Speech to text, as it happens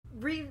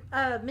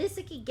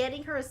Misaki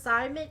getting her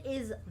assignment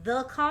is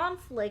the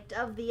conflict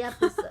of the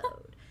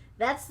episode.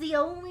 That's the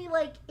only,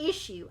 like,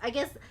 issue. I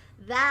guess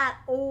that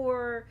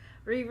or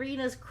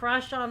Ririna's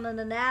crush on an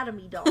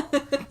anatomy doll.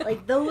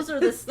 Like, those are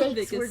the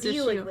stakes we're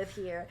dealing with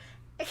here.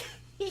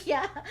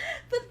 Yeah.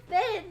 But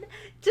then,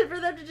 for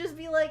them to just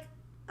be like,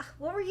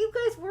 what were you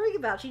guys worrying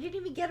about? She didn't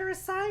even get her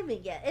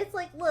assignment yet. It's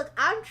like, look,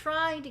 I'm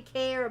trying to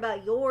care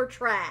about your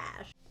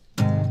trash.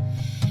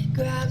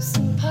 Grab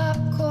some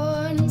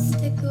popcorn and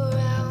stick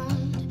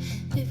around.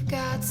 We've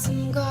got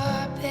some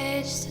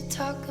garbage to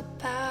talk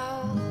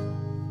about.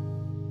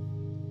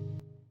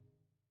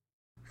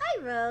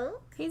 Hi,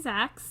 Ro. Hey,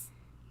 Zax.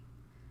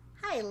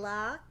 Hi,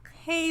 Locke.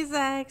 Hey,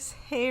 Zax.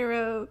 Hey,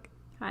 Rogue.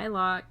 Hi,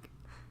 Locke.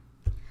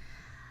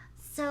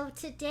 So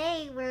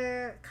today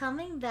we're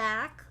coming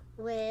back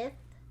with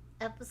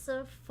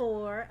episode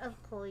 4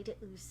 of Koi to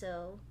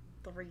Uso.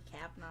 The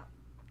recap, not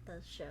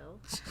the show.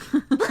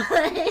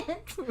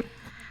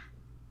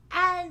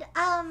 And,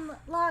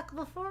 Locke,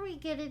 before we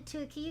get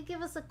into it, can you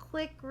give us a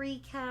quick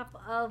recap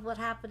of what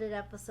happened in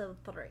episode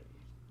 3?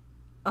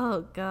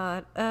 Oh,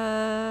 God.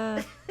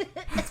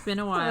 It's been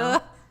a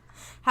while.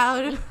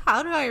 How do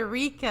I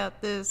recap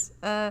this?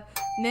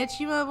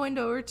 Nechima went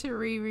over to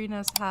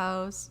Ririna's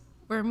house,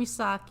 where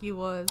Misaki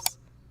was.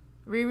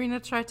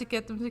 Ririna tried to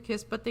get them to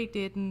kiss, but they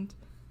didn't.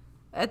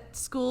 At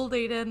school,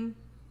 they then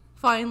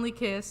finally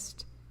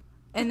kissed.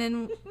 And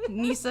then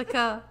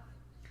Nisaka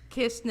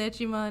kissed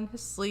Nechima in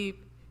his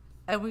sleep.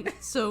 And we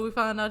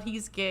found out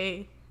he's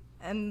gay.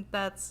 And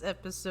that's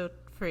episode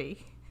 3.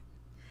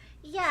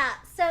 Yeah,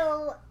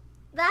 so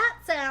that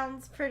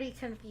sounds pretty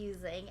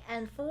confusing.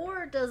 And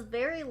 4 does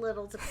very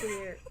little to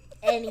clear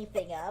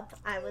anything up,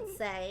 I would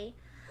say.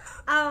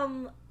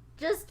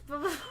 Just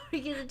before we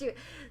get into it.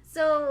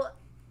 So,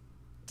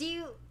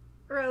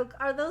 Rogue,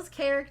 are those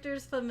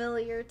characters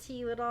familiar to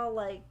you at all?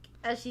 Like,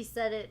 as she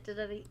said it, did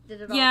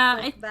it all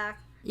click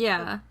back?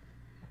 Yeah.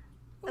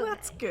 Well,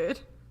 that's good.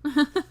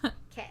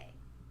 Okay.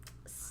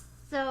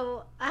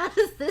 So, how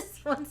does this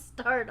one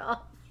start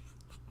off?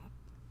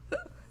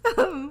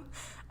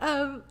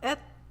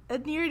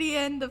 At near the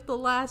end of the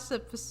last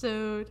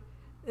episode,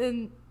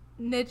 and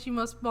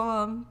Nejima's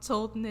mom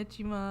told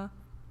Nejima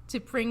to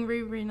bring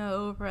Ririna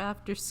over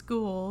after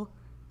school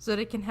so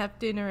they can have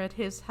dinner at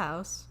his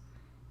house.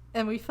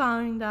 And we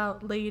found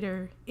out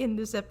later in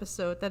this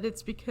episode that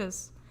it's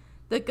because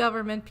the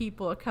government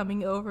people are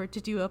coming over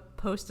to do a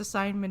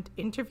post-assignment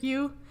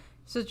interview.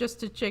 So just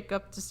to check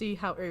up to see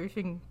how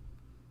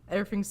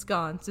everything's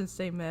gone since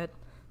they met.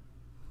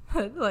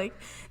 Like,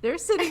 they're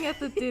sitting at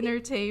the dinner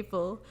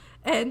table,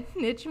 and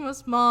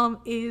Nejima's mom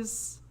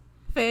is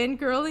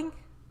fangirling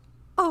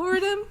over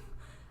them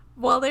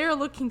while they're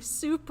looking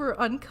super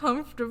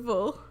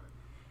uncomfortable.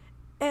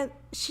 And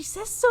she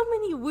says so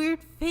many weird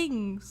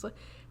things.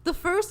 The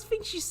first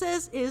thing she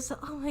says is,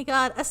 oh my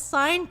god,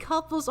 assigned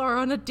couples are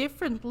on a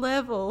different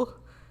level.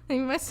 I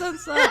mean, my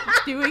son's not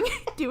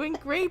doing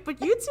great,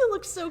 but you two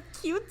look so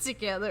cute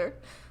together.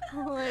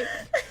 I'm like,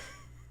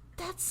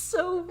 that's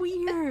so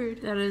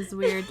weird. That is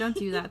weird. Don't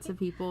do that to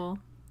people.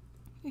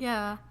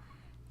 Yeah.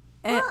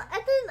 Well,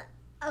 and then,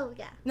 oh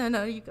yeah.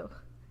 No, you go.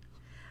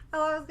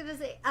 Oh, I was gonna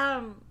say,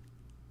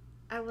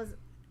 I was,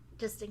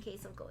 just in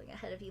case I'm going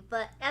ahead of you,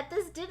 but at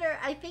this dinner,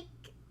 I think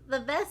the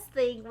best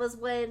thing was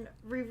when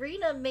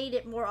Ririna made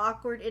it more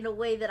awkward in a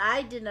way that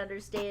I didn't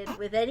understand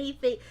with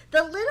anything.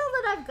 The little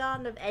that I've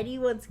gotten of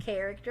anyone's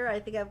character, I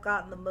think I've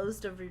gotten the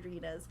most of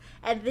Ririna's.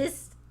 And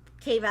this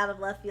came out of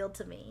left field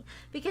to me.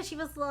 Because she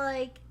was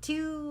like,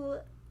 to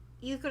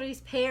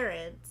Yukari's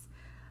parents,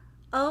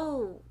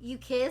 oh, you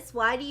kiss?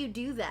 Why do you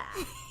do that?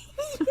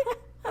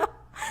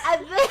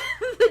 And then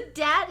the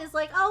dad is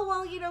like, oh,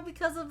 well,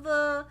 because of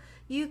the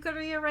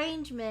Yukari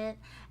arrangement.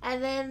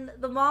 And then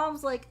the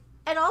mom's like,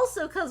 and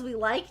also because we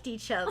liked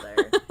each other.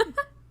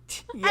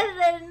 Yeah. And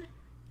then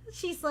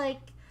she's like,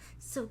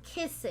 so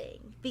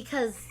kissing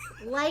because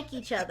like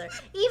each other.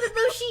 Even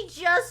though she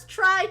just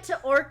tried to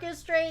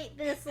orchestrate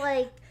this,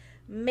 like,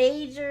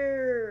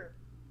 major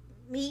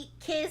meat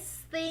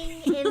kiss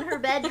thing in her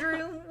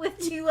bedroom with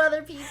 2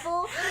 other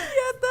people.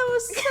 Yeah, that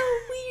was so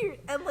weird.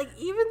 And, like,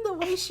 even the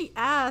way she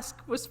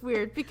asked was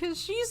weird because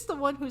she's the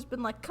one who's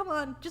been like, come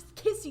on, just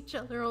kiss each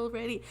other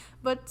already.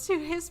 But to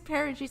his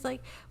parents, she's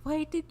like,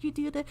 why did you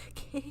do the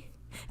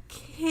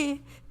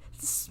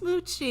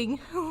smooching?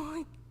 I'm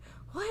like,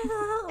 what the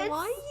hell?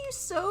 Why are you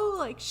so,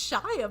 like,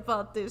 shy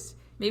about this?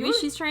 Maybe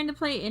she's trying to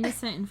play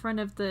innocent in front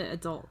of the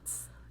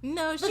adults.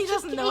 No, she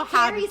doesn't know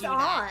how to do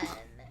that.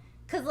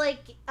 Because, like,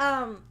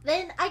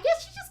 then I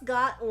guess she just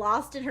got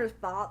lost in her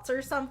thoughts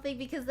or something,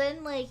 because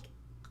then, like,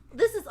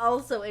 this is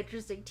also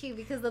interesting, too,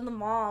 because then the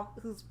mom,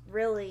 who's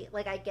really,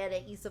 like, I get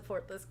it, you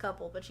support this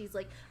couple, but she's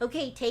like,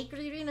 okay, take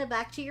Ririna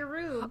back to your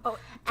room. Oh,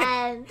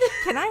 can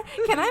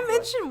I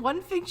mention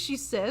one thing she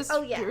says?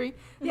 Oh, yeah.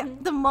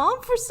 The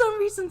mom, for some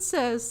reason,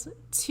 says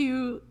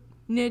to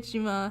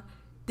Nejima,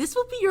 this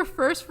will be your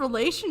first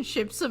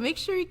relationship, so make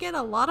sure you get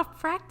a lot of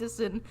practice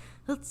in.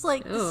 It's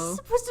like, this is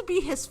supposed to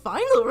be his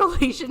final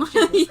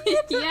relationship.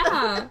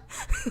 Yeah.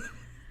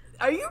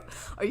 Are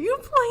you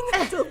implying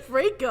that they'll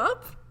break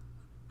up?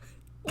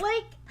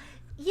 Like,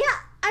 yeah,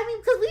 I mean,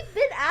 because we've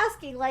been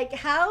asking, like,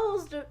 how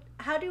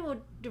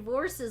do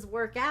divorces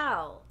work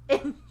out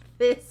in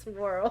this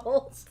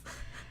world?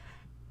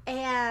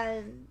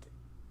 And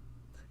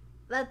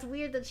that's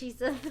weird that she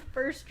said the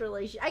first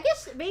relationship. I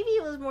guess maybe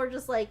it was more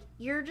just like,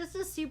 you're just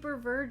a super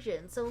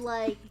virgin, so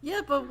like,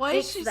 Yeah, but why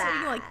is fix she that.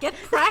 saying like get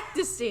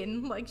practice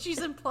in? Like she's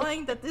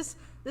implying that this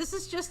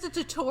is just a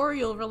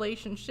tutorial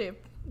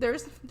relationship. There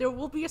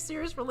will be a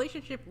serious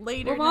relationship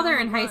later. Well, while they're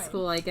down in the high line.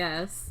 school, I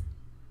guess.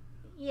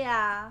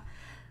 yeah.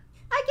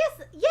 I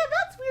guess, yeah,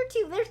 that's weird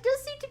too. There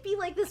does seem to be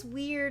like this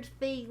weird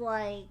thing,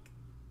 like,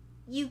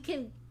 you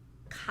can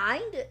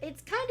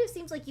it kind of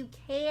seems like you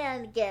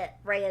can get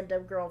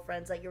random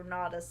girlfriends that you're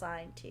not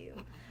assigned to.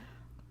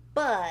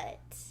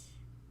 But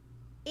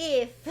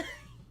if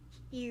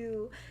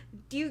you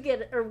do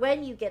get, or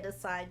when you get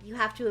assigned, you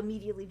have to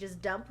immediately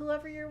just dump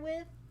whoever you're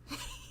with.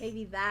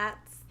 Maybe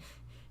that's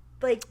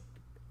like,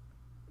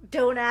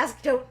 don't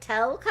ask, don't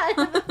tell kind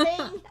of a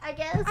thing, I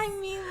guess. I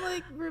mean,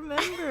 like,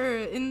 remember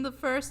in the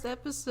first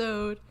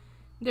episode,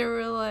 they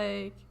were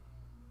like,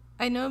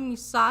 I know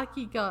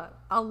Misaki got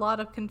a lot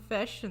of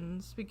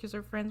confessions because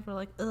her friends were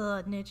like,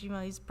 ugh,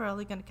 Nejima, he's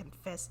probably gonna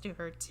confess to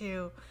her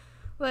too.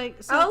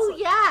 Like, so Oh,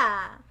 it's like,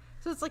 yeah.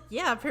 so it's like,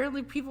 yeah,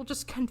 apparently people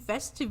just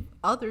confess to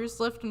others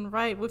left and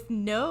right with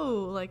no,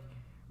 like,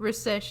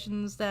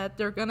 recessions that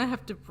they're gonna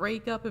have to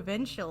break up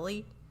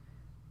eventually.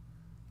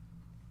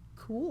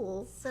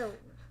 Cool. So,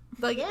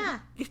 Like, yeah.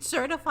 it's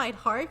certified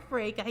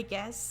heartbreak, I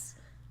guess.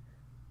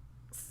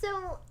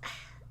 So,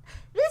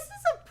 this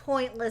is a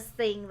pointless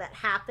thing that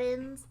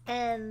happens,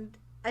 and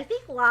I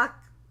think Locke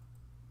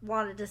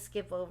wanted to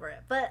skip over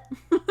it, but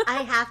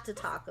I have to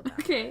talk about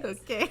it. Okay.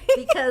 Okay.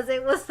 Because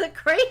it was the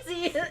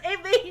craziest.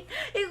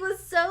 It was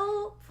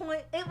so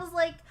it was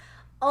like,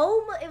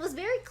 it was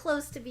very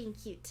close to being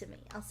cute to me.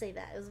 I'll say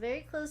that. It was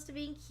very close to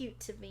being cute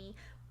to me,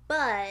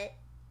 but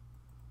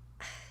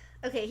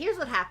okay, here's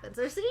what happens.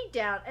 They're sitting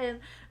down, and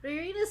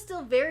Irina's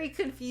still very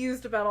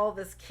confused about all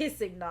this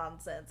kissing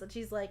nonsense. And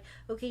she's like,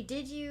 okay,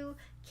 did you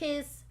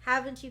kiss?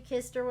 Haven't you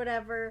kissed or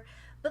whatever?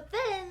 But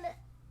then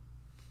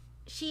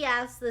she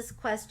asks this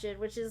question,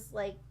 which is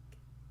like,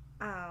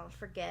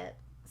 forget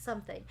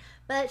something.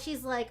 But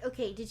she's like,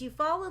 okay, did you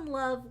fall in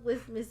love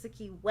with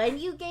Misaki when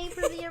you gave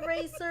her the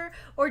eraser?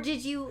 Or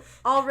did you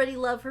already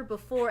love her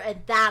before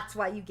and that's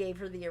why you gave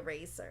her the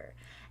eraser?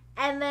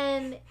 And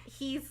then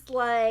he's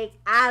like,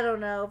 I don't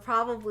know,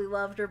 probably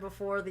loved her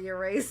before the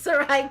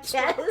eraser, I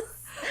guess.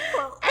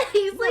 And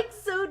he's like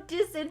so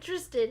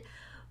disinterested.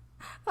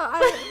 I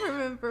don't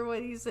remember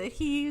what he said.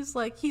 He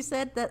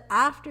said that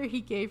after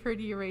he gave her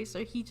the eraser,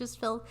 he just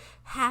felt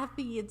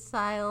happy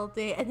inside all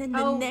day, and then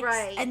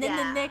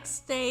the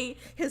next day,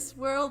 his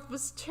world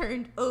was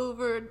turned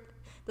over.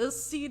 The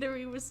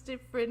scenery was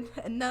different,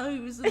 and now he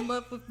was in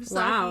love with Misaki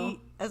Wow.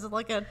 as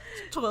like a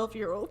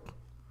 12-year-old.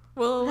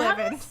 Well,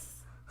 11.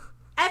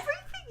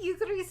 Everything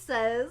Yukari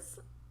says,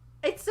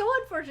 it's so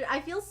unfortunate. I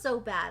feel so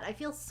bad. I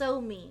feel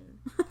so mean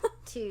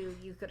to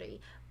Yukari.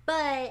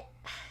 But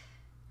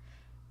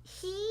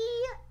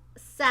he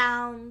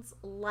sounds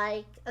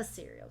like a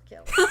serial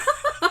killer.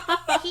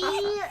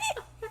 He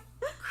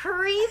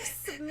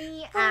creeps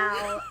me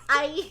out.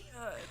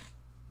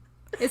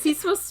 Is he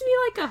supposed to be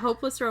like a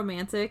hopeless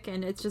romantic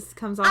and it just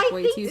comes off I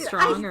way think- too I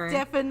strong? Or He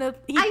I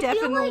feel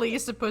definitely like-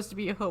 is supposed to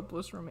be a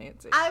hopeless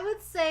romantic. I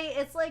would say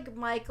it's like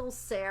Michael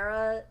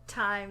Cera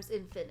times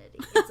infinity.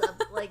 It's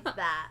like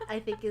that. I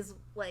think is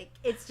like,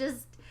 it's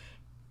just,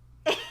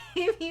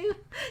 if you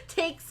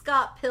take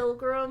Scott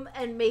Pilgrim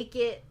and make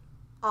it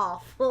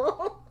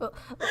awful.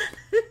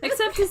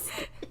 except his.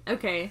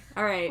 Okay,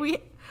 all right.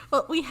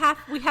 We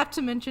have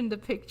to mention the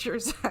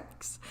pictures,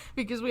 X,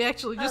 because we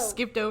actually just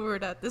skipped over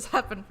that. This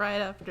happened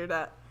right after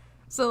that.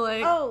 So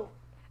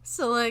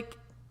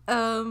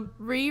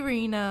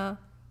Ririna,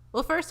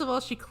 well, first of all,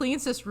 she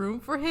cleans his room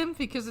for him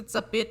because it's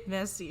a bit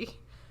messy.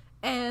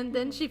 And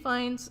then she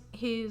finds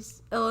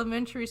his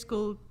elementary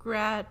school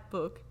grad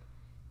book,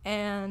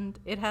 and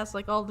it has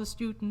like all the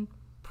student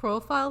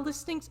profile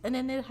listings, and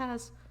then it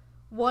has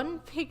one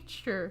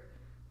picture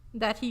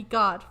that he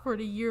got for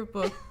the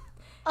yearbook.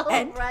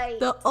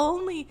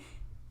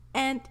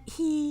 And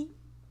he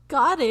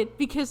got it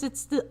because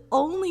it's the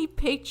only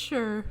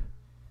picture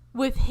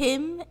with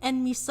him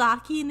and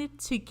Misaki in it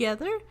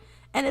together,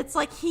 and it's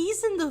like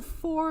he's in the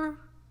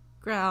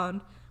foreground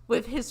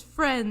with his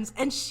friends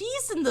and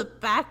she's in the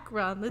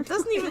background. It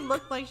doesn't even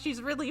look like she's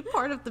really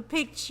part of the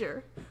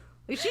picture.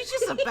 Like, she's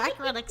just a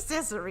background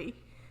accessory.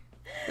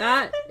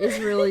 That is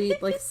really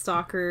like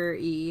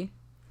stalker-y.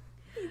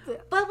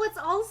 But what's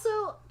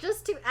also,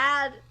 just to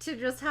add to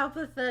just how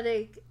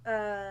pathetic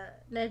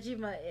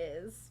Nejima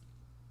is,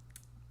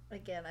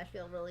 again, I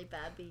feel really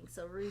bad being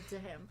so rude to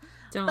him.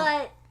 Don't.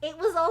 But it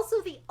was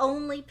also the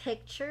only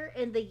picture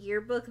in the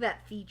yearbook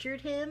that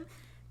featured him.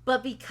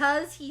 But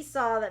because he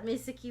saw that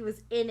Misaki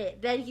was in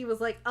it, then he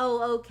was like,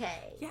 "Oh,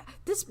 okay. Yeah,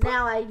 this part,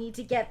 Now I need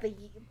to get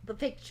the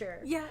picture."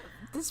 yeah,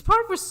 this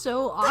part was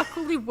so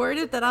awkwardly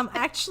worded that I'm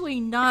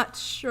actually not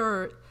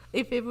sure.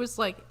 if it was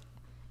like,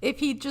 if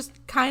he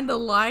just kind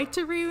of lied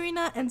to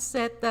Ririna and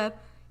said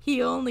that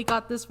he only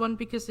got this one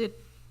because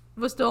it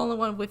was the only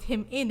one with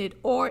him in it,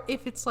 or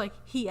if it's like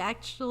he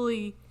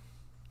actually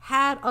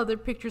had other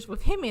pictures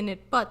with him in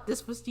it, but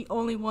this was the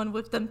only one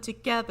with them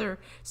together,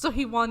 so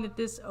he wanted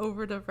this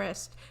over the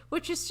rest,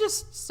 which is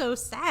just so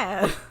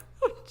sad.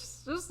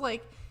 It's just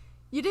like,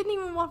 you didn't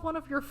even want one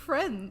of your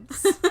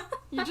friends.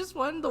 You just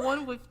wanted the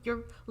one with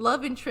your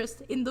love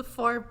interest in the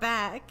far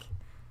back.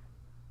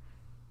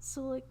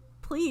 So, like,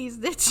 please,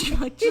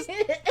 Nichima, just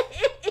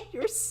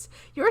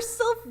your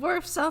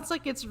self-worth sounds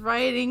like it's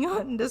riding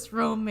on this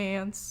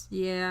romance.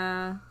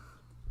 Yeah.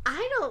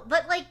 I don't,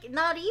 but like,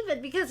 not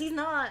even, because he's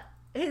not,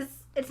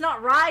 it's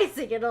not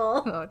rising at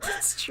all. Oh,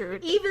 that's true.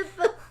 Even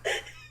though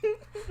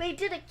they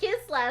did a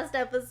kiss last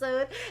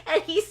episode,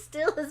 and he's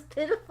still as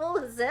pitiful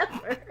as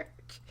ever.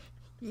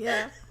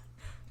 Yeah.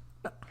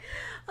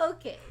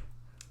 Okay,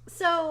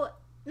 so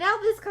now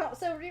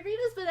so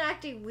Ririna's been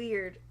acting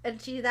weird,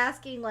 and she's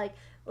asking, like,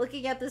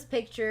 looking at this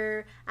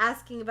picture,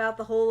 asking about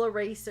the whole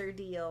eraser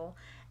deal,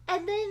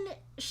 and then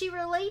she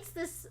relates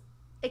this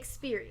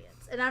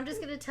experience, and I'm just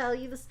going to tell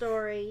you the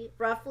story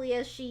roughly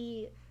as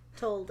she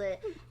told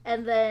it,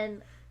 and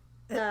then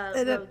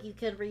you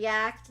can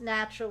react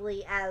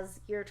naturally as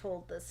you're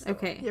told this story.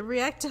 Okay. Yeah,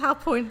 react to how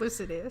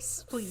pointless it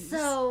is, please.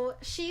 So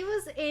she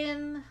was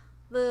in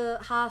the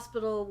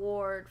hospital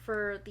ward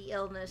for the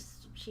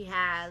illness she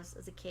has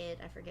as a kid.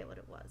 I forget what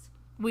it was.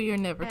 We are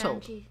never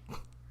told.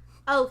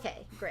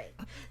 Okay, great.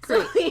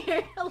 So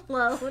we're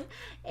alone,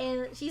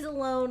 and she's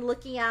alone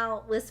looking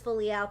out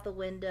wistfully out the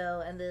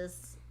window, and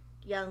this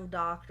young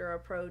doctor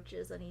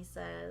approaches, and he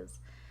says,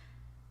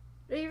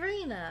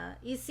 Irina,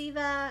 you see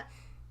that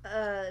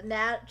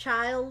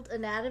child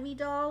anatomy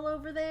doll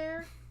over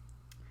there?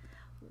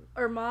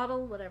 Or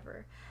model,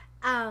 whatever.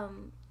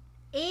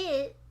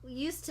 It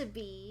used to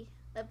be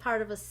a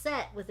part of a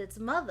set with its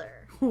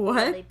mother. What?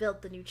 When they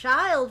built the new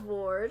child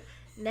ward.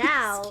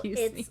 Now Excuse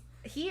it's me.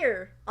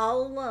 here,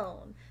 all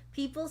alone.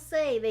 People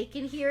say they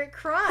can hear it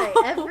cry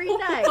every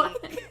night.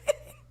 What?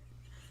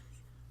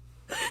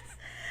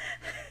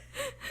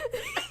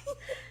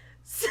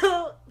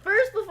 So,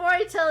 first, before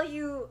I tell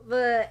you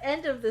the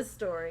end of this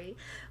story,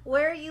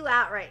 where are you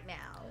at right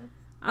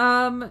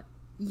now?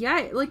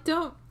 Yeah, like,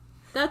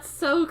 that's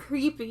so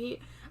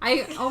creepy.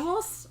 I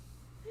almost,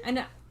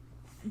 and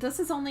this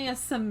is only a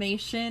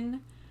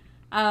summation,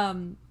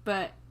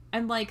 but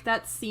I'm like,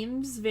 that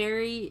seems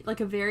like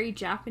a very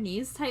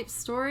Japanese type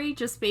story,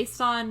 just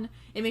based on,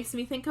 it makes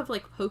me think of,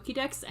 like,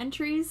 Pokédex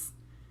entries,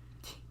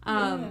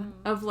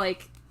 of,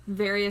 like,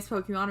 various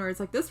Pokemon, where it's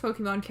like, this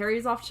Pokemon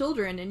carries off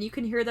children, and you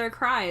can hear their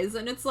cries,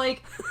 and it's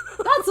like,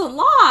 that's a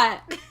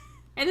lot!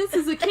 And this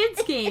is a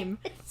kid's game,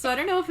 so I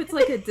don't know if it's,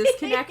 like, a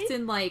disconnect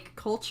in, like,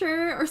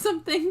 culture or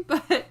something,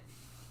 but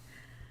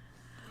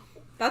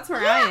that's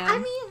where I am. I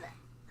mean,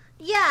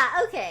 yeah,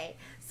 okay.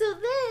 So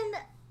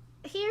then,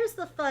 here's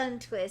the fun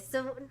twist.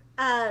 So,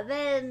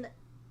 then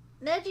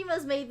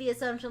Nejima's made the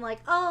assumption, like,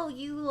 oh,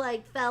 you,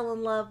 like, fell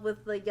in love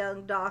with the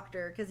young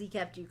doctor because he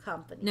kept you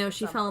company. No, or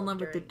she fell in something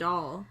love with the during-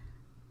 doll.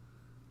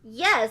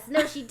 Yes,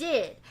 no, she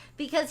did.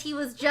 Because he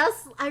was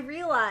just, I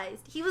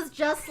realized, he was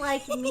just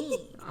like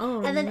me.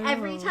 Oh, And then no.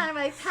 every time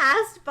I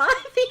passed by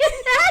the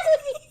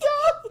anatomy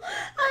doll,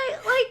 I,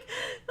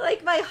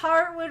 like my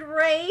heart would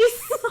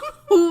race.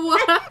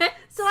 What?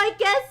 So I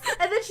guess,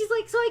 and then she's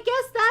like, so I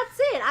guess that's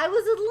it. I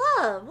was in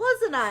love,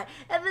 wasn't I?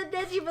 And then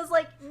Neji was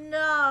like,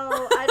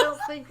 no, I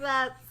don't think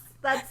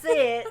that's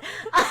it.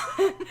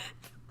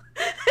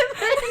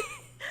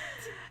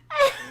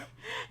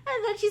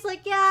 And then she's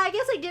like, yeah, I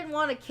guess I didn't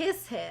want to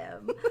kiss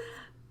him.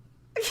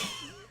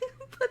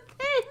 But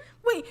then,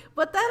 Wait,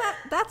 but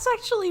that's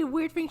actually a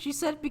weird thing she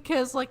said,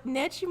 because like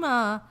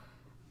Nejima,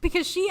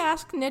 because she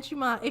asked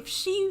Nejima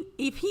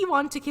if he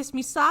wanted to kiss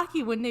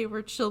Misaki when they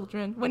were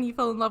children, when he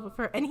fell in love with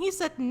her, and he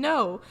said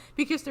no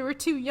because they were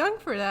too young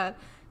for that.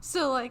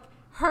 So like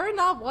her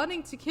not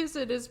wanting to kiss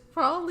it is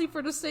probably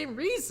for the same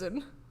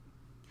reason.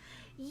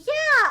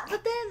 yeah,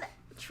 but then,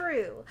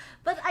 true.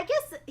 But I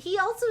guess he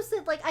also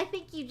said, like, I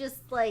think you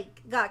just,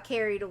 like, got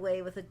carried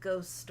away with a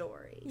ghost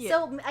story. Yeah.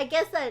 So I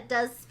guess that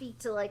does speak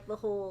to, like, the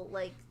whole,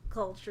 like,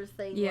 culture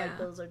thing. Yeah. Like,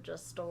 those are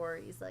just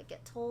stories that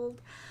get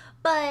told.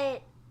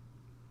 But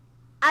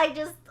I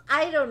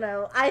don't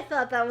know. I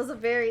thought that was a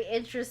very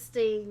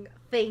interesting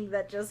thing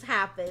that just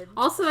happened.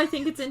 Also, I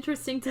think it's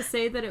interesting to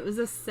say that it was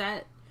a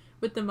set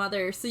with the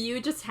mother. So you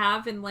would just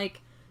have in,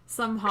 like,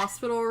 some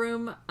hospital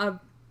room a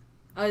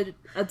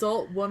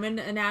adult woman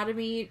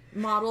anatomy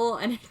model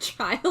and a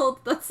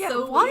child. That's Yeah,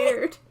 so why-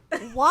 weird.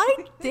 Why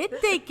did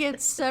they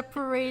get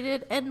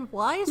separated, and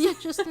why is it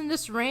just in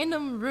this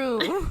random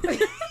room? Yeah,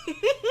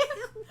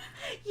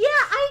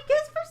 I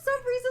guess for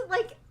some reason,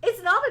 like,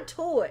 it's not a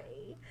toy.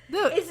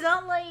 No, It's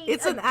not like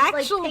it's an like,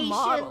 actual patients-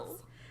 model.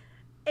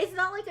 It's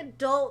not like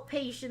adult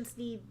patients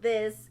need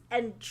this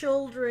and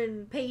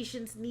children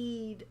patients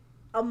need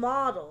a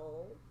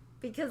model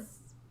because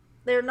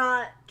they're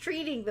not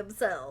treating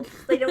themselves.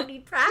 They don't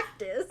need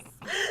practice.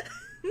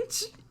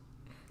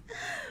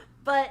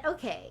 But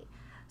okay.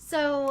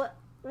 So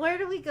where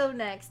do we go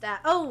next?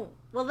 Oh,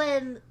 well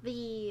then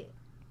the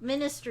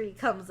ministry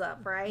comes up,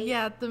 right?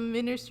 Yeah, the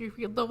ministry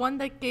field, the one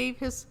that gave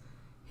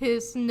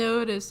his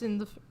notice in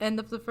the end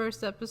of the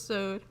first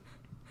episode.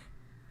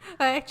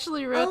 I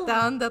actually wrote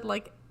down that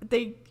like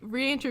they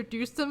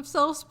reintroduced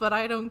themselves, but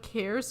I don't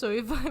care. So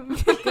if I'm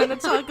gonna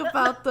talk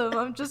about them,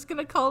 I'm just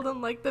gonna call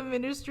them like the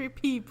ministry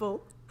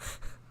people.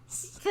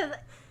 Because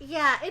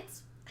yeah,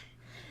 it's.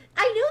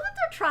 I know that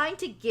they're trying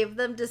to give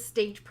them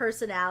distinct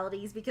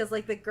personalities because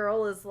like the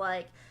girl is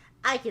like,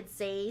 I could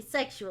say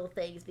sexual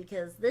things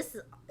because this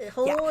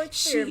whole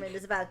experiment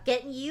is about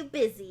getting you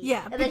busy.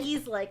 Yeah, and then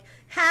he's like,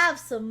 have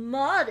some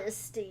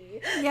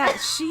modesty. Yeah,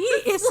 she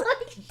is.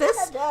 Like, this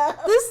shut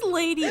up. this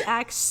lady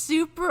acts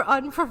super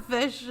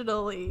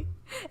unprofessionally,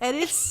 and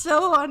it's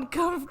so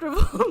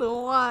uncomfortable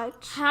to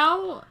watch.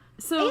 How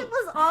so? It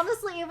was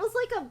honestly, it was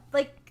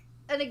like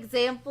an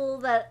example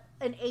that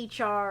an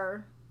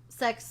HR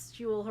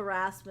sexual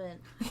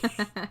harassment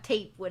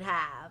tape would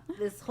have.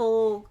 This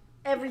whole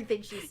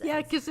everything she says.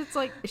 Yeah, because it's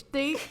like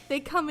they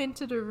come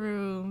into the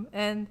room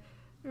and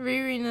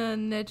Ririna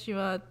and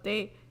Nejima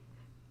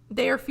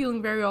they are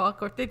feeling very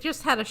awkward. They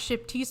just had a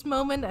ship tease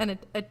moment, and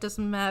it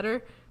doesn't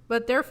matter.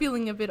 But they're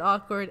feeling a bit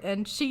awkward,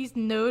 and she's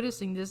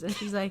noticing this, and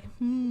she's like,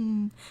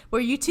 were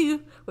you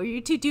two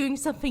doing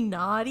something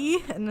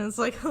naughty? And it's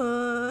like,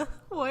 why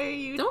are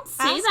you Don't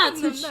say that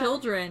asking to them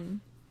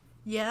children.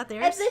 Yeah, And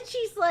there's... then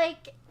she's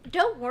like,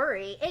 don't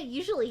worry.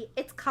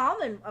 It's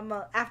common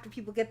after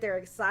people get their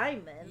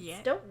assignments. Yeah.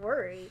 Don't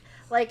worry.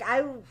 Like,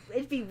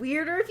 it'd be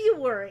weirder if you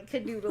weren't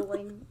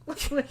canoodling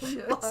when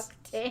you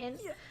walked in.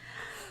 Yeah.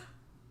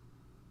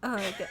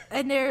 Okay.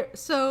 And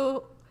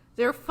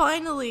you're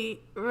finally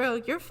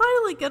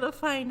gonna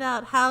find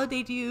out how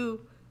they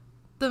do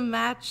the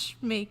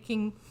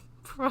matchmaking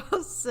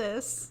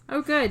process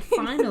Oh, good.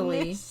 in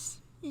Finally. this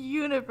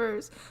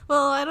universe.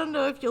 Well, I don't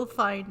know if you'll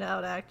find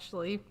out,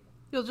 actually.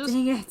 You'll just...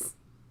 Dang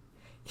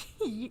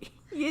it.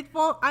 It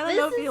won't... I don't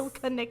know if This it'll is-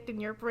 connect in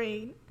your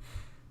brain.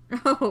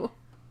 Oh.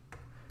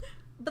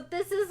 But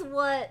this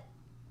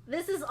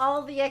is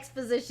all the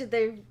exposition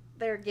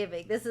they're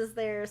giving. This is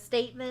their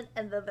statement,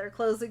 and then they're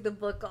closing the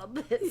book on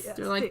this. Yeah.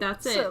 They're like,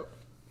 that's it. So,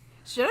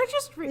 should I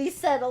just read... We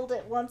settled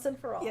it once and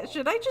for all. Yeah,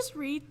 should I just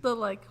read the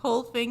like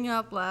whole thing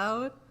out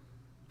loud?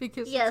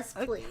 Because Yes,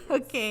 please.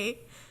 Okay,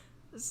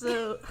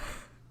 so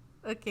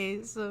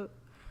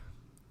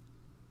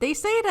they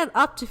say that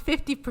up to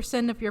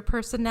 50% of your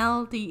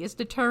personality is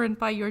determined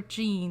by your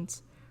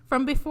genes.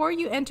 From before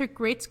you enter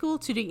grade school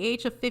to the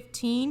age of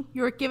 15,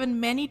 you are given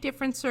many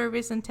different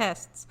surveys and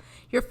tests.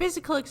 Your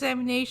physical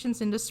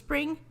examinations in the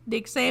spring, the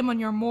exam on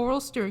your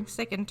morals during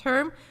second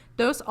term,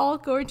 those all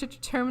go into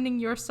determining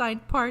your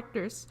assigned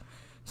partners.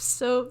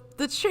 So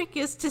the trick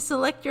is to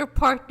select your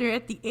partner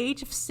at the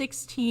age of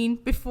 16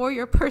 before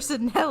your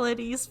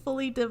personality is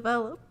fully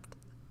developed.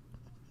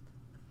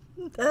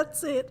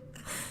 That's it.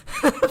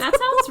 That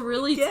sounds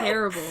really Yeah.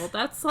 terrible.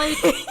 That's like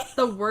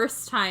the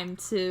worst time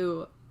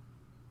to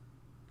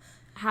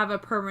have a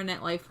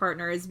permanent life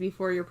partner is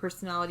before your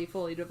personality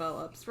fully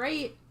develops,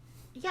 right?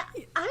 Yeah,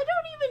 I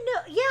don't even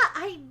know.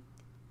 Yeah,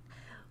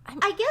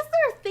 I guess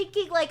they're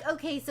thinking like,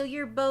 okay, so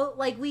you're both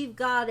like, we've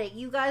got it.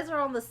 You guys are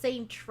on the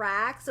same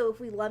track, so if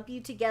we lump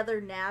you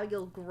together now,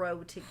 you'll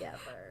grow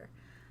together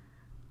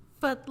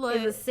But in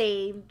like, the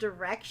same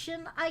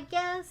direction, I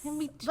guess. I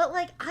mean, but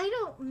like, I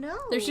don't know.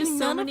 There's just so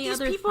none of many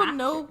these other people factors.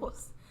 know.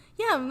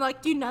 Yeah, I'm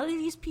like, do none of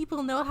these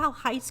people know how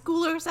high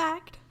schoolers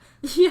act?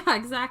 Yeah,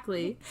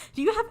 exactly.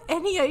 Do you have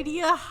any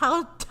idea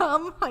how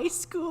dumb high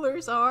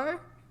schoolers are?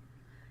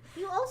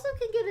 You also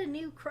can get a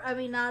new I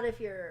mean, not if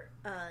you're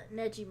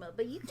Nejima,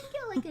 but you can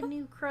get like a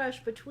new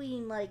crush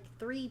between like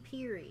 3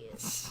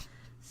 periods.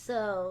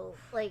 So,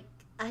 like,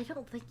 I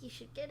don't think you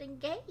should get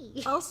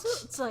engaged. Also,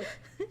 it's like,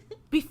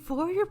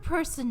 before your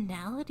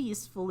personality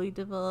is fully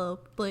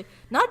developed, like,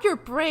 not your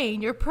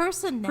brain, your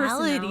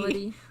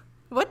personality.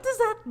 What does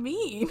that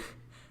mean?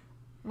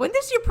 When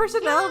does your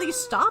personality Yeah.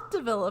 stop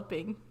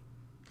developing?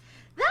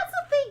 That's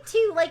the thing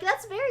too. Like,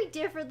 that's very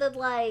different than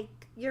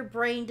like your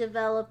brain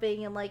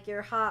developing and like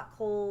your hot,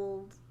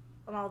 cold,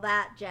 and all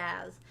that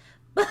jazz.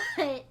 But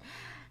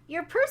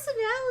your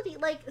personality,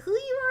 like who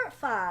you are at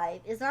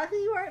 5, is not who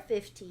you are at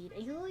 15,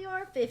 and who you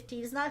are at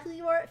 15 is not who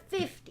you are at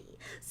 50.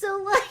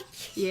 So,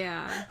 like,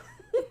 Yeah.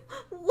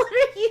 what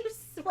are you?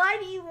 Why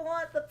do you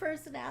want the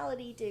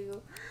personality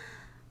to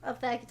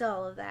affect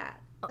all of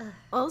that? Ugh,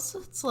 Also,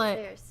 it's like,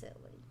 they're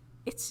silly.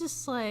 it's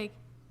just like,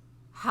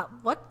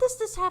 what does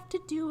this have to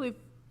do with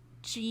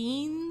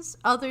genes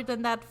other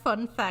than that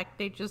fun fact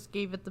they just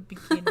gave at the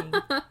beginning?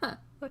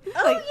 Oh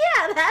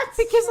yeah, that's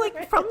Because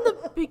like from true.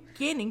 the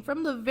beginning,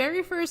 from the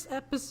very first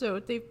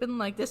episode, they've been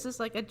like, this is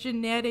like a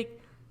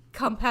genetic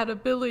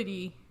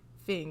compatibility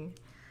thing.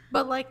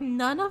 But like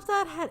none of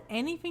that had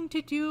anything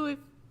to do with,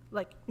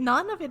 like,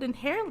 none of it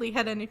inherently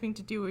had anything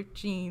to do with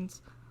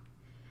genes.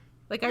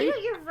 Like, You know,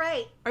 you're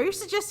right. are you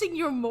suggesting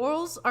your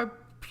morals are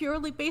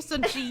purely based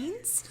on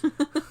genes?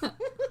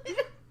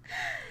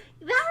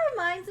 That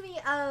reminds me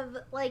of,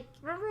 like,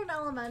 remember in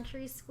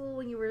elementary school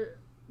when you were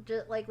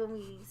just like when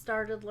we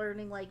started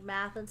learning like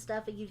math and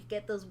stuff, and you'd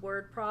get those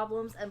word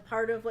problems, and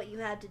part of what you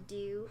had to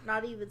do,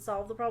 not even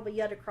solve the problem, but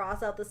you had to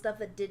cross out the stuff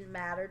that didn't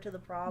matter to the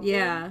problem.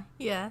 Yeah.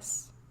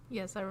 Yes,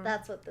 I remember.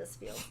 That's what this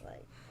feels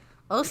like.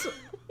 Also,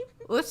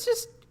 let's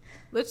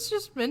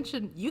just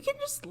mention you can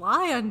just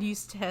lie on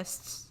these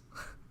tests.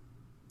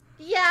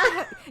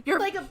 Yeah, You're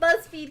like a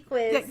BuzzFeed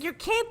quiz. Yeah, you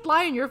can't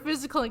lie in your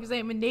physical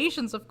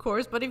examinations, of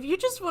course, but if you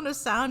just want to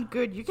sound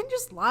good, you can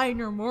just lie in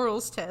your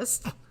morals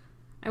test.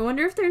 I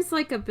wonder if there's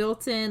like a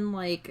built-in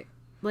like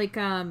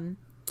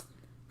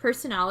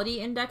personality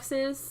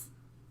indexes,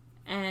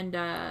 and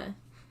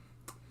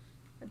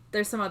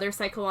there's some other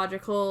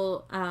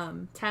psychological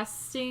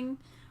testing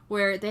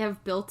where they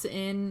have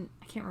built-in,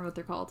 I can't remember what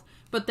they're called,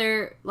 but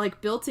they're like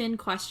built-in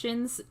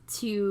questions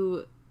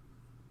to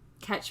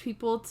catch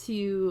people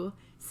to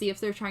see if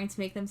they're trying to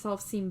make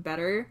themselves seem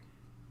better,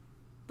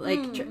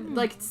 like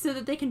like so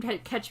that they can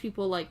catch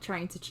people like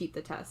trying to cheat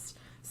the test.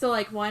 So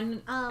like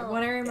one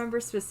I remember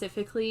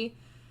specifically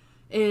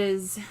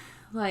is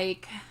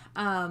like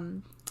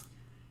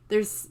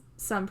there's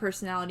some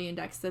personality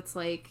index that's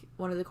like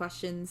one of the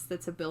questions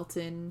that's a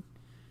built-in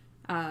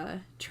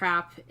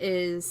trap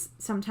is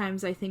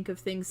sometimes I think of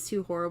things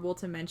too horrible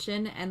to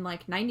mention, and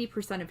like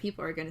 90% of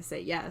people are going to say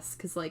yes,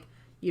 because like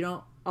you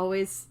don't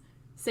always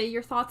say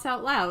your thoughts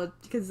out loud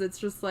because it's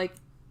just like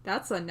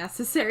that's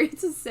unnecessary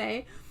to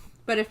say.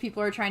 But if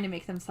people are trying to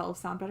make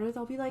themselves sound better,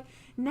 they'll be like,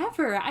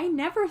 I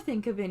never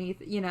think of any,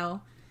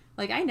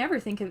 like I never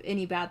think of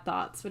any bad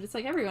thoughts. But it's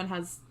like everyone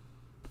has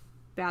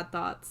bad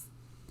thoughts.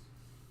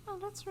 Oh,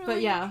 that's really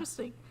But yeah.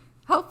 interesting.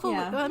 Hopefully,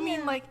 Yeah. I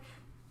mean, like,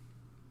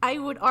 I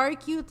would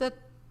argue that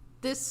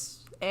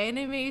this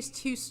anime is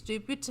too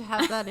stupid to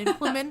have that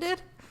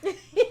implemented.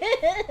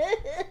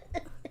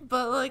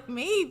 But like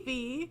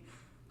maybe,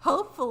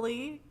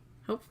 hopefully,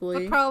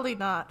 but probably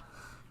not.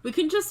 We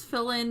can just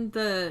fill in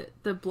the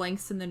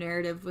blanks in the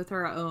narrative with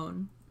our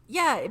own.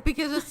 Yeah,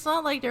 because it's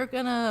not like they're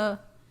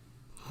gonna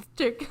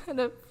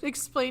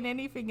explain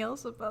anything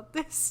else about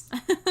this.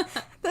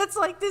 That's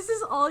like, this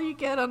is all you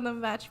get on the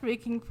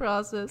matchmaking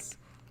process.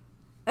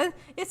 And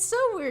it's so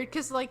weird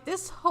because like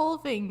this whole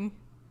thing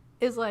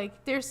is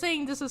like, they're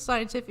saying this is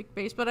scientific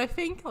based, but I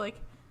think like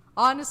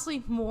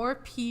honestly more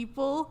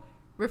people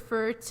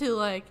refer to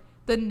like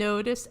the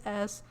notice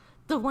as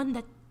the one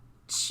that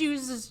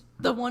chooses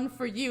the one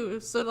for you.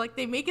 So like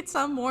they make it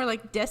sound more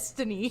like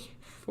destiny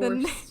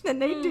than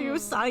they do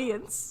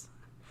science.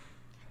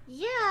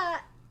 Yeah,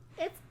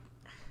 it's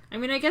I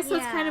mean, I guess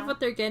that's kind of Yeah. what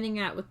they're getting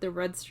at with the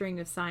red string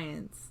of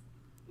science.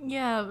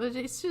 Yeah, but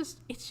it's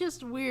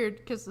just weird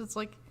because it's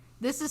like,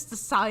 this is the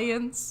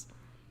science.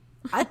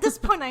 At this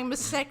point, I'm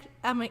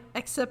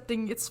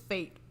accepting its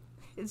fate.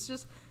 It's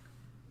just,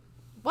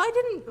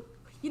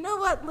 you know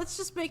what? Let's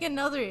just make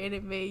another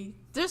anime.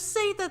 Just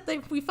say that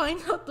we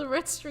find out the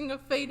red string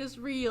of fate is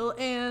real,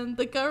 and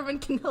the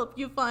government can help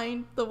you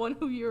find the one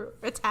who you're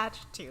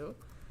attached to.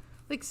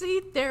 Like,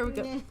 see, there we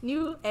go.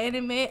 New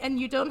anime, and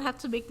you don't have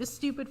to make this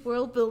stupid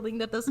world building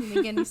that doesn't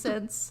make any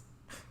sense.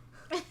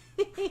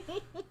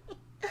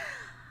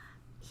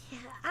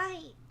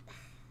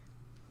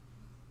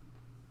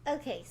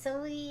 Okay,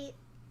 so they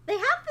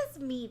have this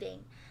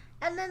meeting,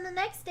 and then the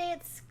next day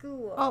at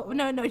school. Oh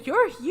no,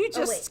 you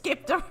just wait.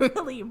 skipped a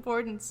really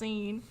important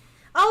scene.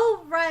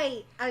 Oh,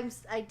 right.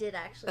 I did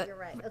actually. You're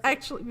right. Okay.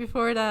 Actually,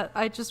 before that,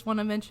 I just want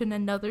to mention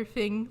another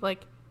thing.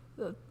 Like,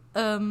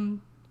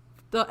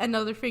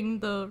 another thing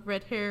the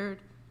red-haired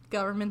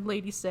government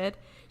lady said.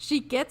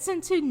 She gets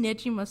into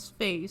Nejima's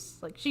face.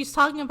 Like, she's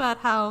talking about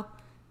how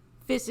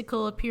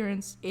physical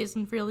appearance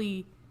isn't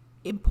really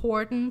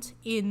important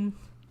in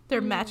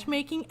their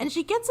matchmaking, and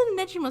she gets in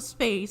Nejima's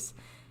face,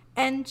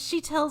 and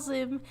she tells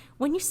him,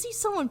 when you see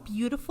someone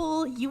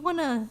beautiful, you want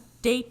to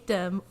date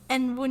them,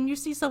 and when you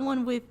see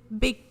someone with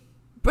big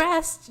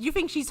breasts, you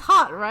think she's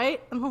hot,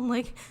 right? And I'm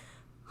like,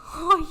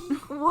 oh,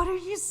 what are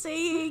you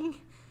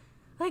saying?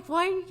 Like,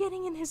 why are you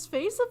getting in his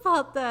face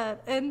about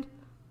that? And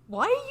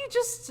why are you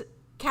just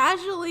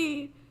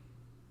casually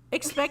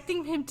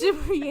expecting him to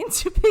be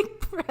into big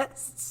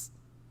breasts?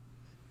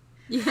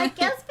 I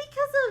guess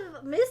because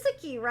of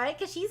Misaki, right?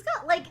 Because she's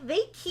got, like,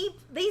 they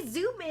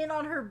zoom in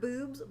on her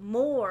boobs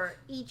more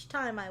each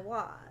time I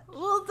watch.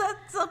 Well,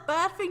 that's a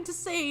bad thing to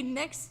say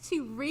next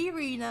to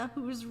Ririna,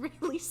 who's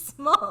really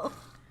small.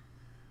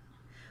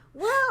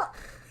 Well,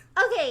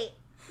 okay,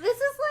 this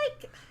is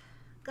like,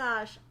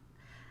 gosh.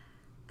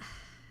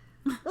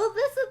 Well,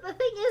 the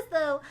thing is,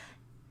 though,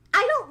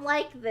 I don't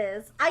like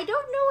this. I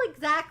don't know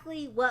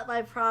exactly what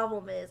my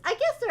problem is. I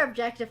guess they're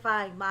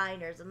objectifying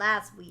minors, and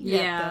that's weird.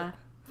 Yeah.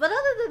 But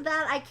other than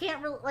that, I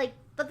can't really, like,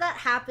 but that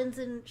happens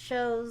in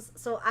shows,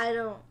 so I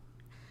don't,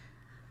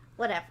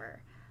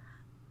 whatever.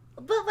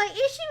 But my issue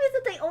is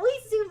that they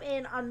always zoom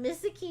in on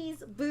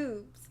Misaki's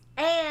boobs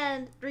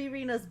and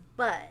Ririna's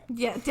butt.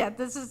 Yeah,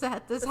 this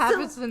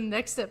happens in the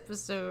next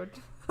episode.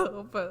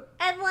 But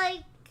And,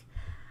 like,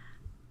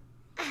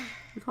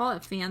 We call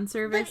it fan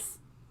service.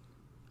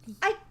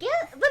 I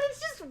get, but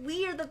it's just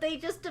weird that they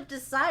just have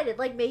decided,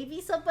 like,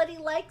 maybe somebody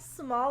likes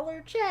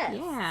smaller chests.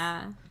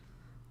 Yeah.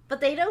 but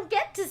they don't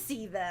get to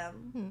see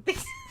them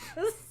because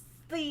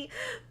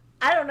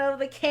I don't know,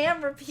 the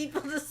camera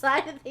people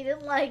decided they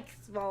didn't like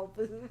small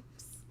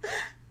boobs.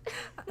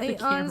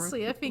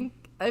 Honestly, I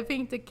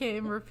think the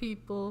camera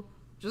people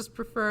just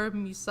prefer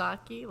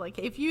Misaki. Like,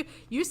 if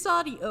you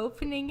saw the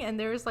opening and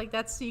there's like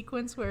that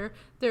sequence where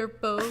they're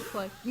both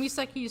like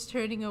Misaki is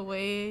turning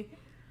away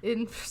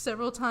in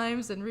several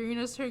times and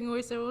Ririna's turning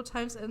away several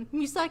times, and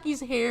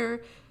Misaki's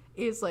hair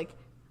is like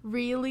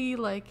really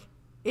like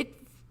it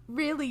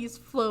really is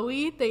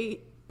flowy.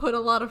 They put a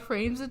lot of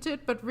frames into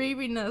it, but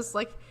Ririna's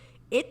like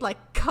it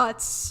like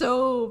cuts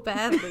so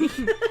badly.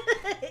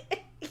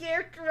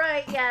 You're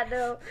right. Yeah,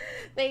 no,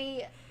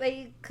 they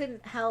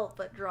couldn't help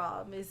but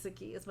draw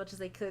Misaki as much as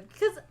they could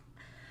because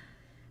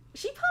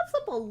she pops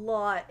up a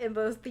lot in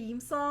both theme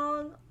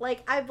song.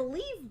 Like, I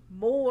believe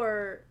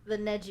more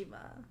than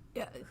Nejima.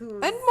 Yeah, Who's,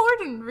 and more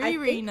than I think,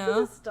 Ririna.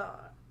 the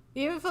star.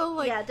 Even though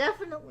like Yeah,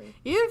 definitely.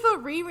 even though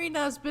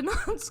Ririna's been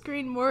on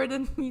screen more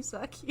than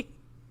Misaki.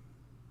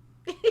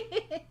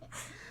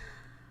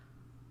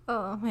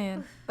 Oh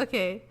man.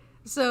 Okay.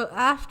 So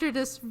after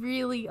this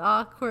really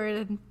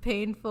awkward and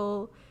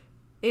painful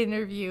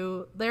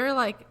interview, they're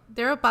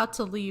about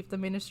to leave, the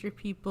ministry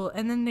people,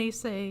 and then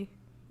the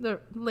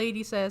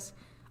lady says,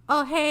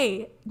 "Oh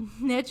hey,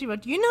 Nejima,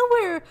 do you know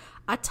where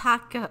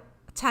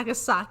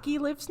Takasaki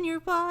lives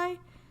nearby?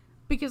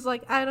 Because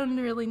like I don't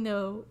really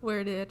know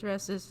where the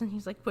address is." And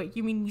he's like, "Wait,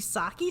 you mean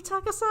Misaki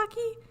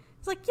Takasaki?"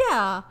 It's like,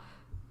 "Yeah."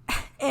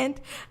 And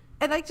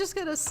I just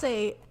gotta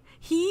say,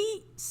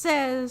 he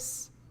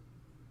says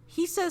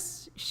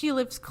she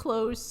lives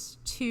close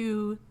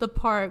to the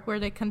park where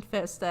they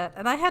confess that.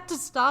 And I had to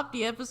stop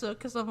the episode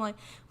because I'm like,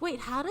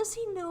 wait, how does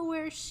he know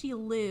where she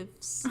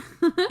lives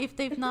if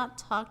they've not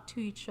talked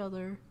to each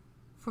other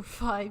for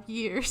 5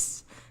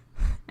 years?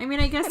 I mean,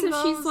 I guess And if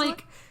I she's was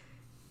like,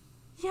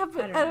 yeah,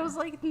 but don't I know. was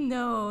like,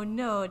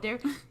 no,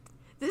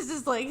 this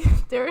is like,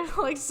 there are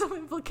like some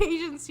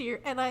implications here.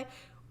 And I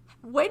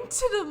went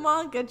to the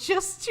manga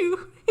just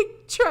to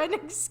try and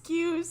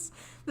excuse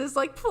this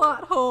like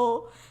plot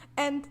hole.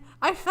 And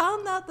I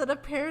found out that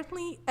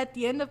apparently at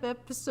the end of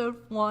episode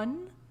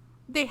 1,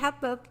 they had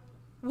that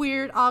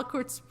weird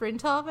awkward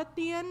sprint off at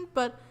the end,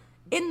 but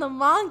in the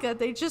manga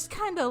they just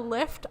kind of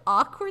left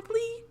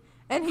awkwardly,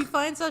 and he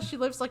finds out she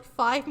lives like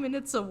 5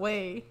 minutes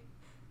away.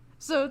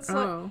 So it's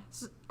Oh.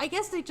 like, I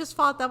guess they just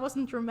thought that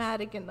wasn't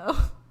dramatic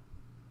enough.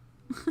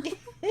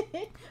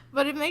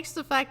 But it makes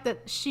the fact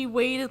that she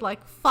waited like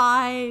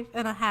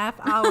 5.5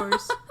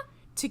 hours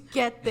to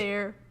get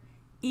there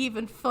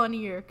even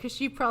funnier, because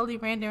she probably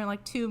ran there in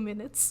like 2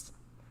 minutes.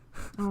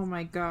 oh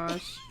my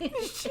gosh.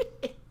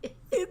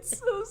 It's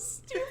so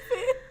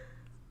stupid.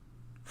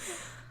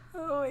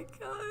 Oh my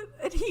god.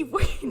 And he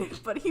waited,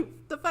 but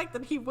the fact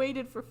that he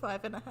waited for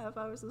 5.5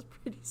 hours is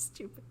pretty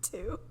stupid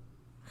too.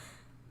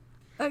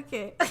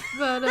 Okay,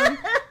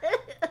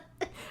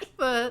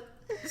 but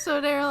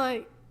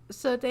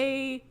so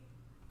they,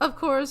 of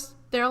course,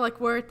 they're like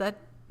worried that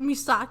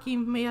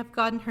Misaki may have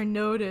gotten her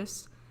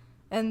notice,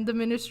 and the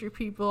ministry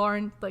people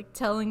aren't like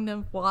telling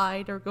them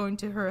why they're going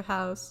to her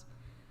house.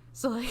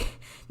 So like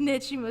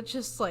Nejima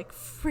just like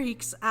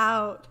freaks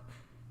out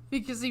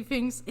because he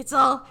thinks it's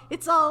all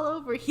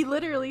over. He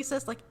literally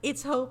says like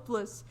it's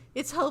hopeless,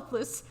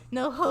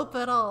 no hope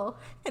at all.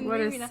 And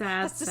What a Ririna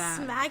sad has to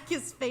sack. smack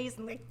his face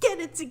and like, get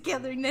it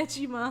together,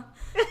 Nejima.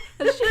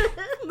 And she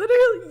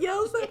literally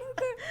yells at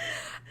her.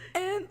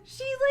 And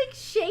She like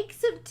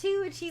shakes him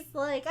too, and she's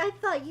like, "I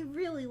thought you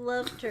really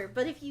loved her,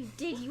 but if you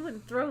did, you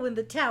wouldn't throw in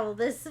the towel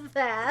this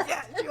fast."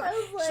 yeah, And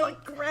I was she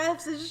like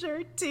grabs his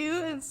shirt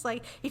too, and it's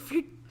like, if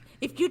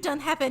you don't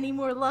have any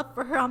more love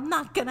for her, I'm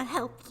not gonna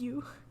help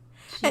you.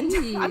 And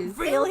I'm Jeez.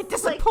 really It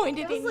was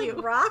disappointed it in was you.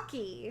 like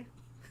Rocky.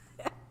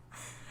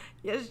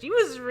 Yeah,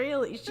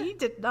 she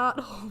did not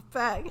hold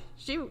back.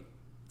 She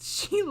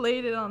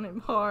laid it on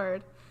him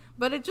hard.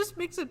 But it just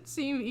makes it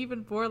seem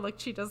even more like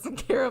she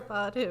doesn't care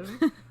about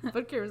him,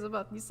 but cares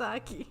about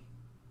Misaki.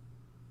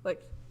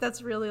 Like,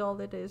 that's really all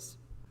it is.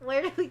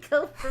 Where do we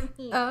go from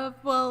here?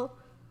 Well,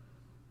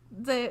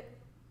 they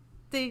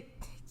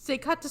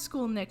cut to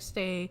school next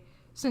day,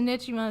 so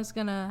Nejima is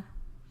gonna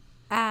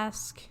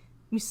ask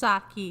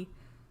Misaki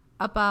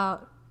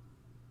about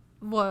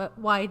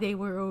why they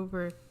were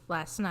over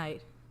last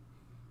night,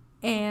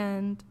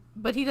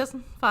 but he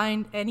doesn't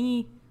find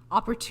any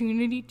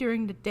opportunity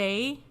during the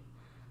day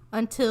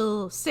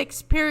until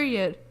 6th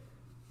period,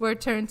 where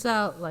it turns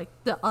out like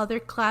the other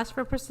class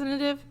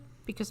representative,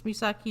 because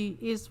Misaki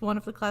is one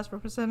of the class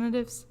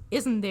representatives,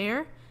 isn't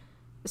there.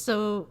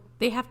 So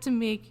they have to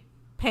make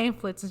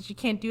pamphlets, and she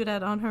can't do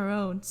that on her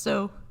own.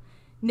 So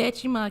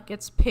Nejima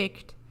gets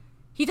picked.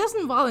 He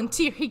doesn't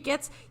volunteer.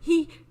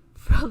 He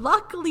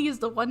luckily is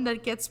the one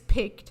that gets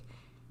picked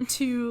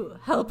to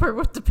help her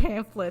with the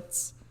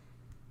pamphlets.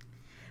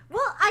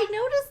 Well, I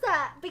noticed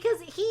that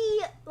because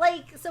he,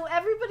 like, so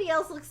everybody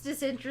else looks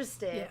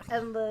disinterested, Yeah.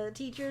 and the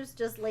teacher's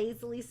just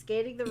lazily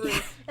scanning the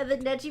room, and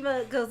then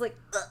Nejima goes like,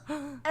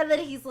 "Ugh," and then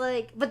he's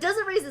like, but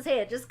doesn't raise his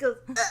hand, just goes,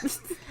 "Ugh."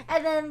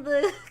 And then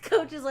the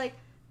coach is like,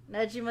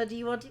 "Nejima, do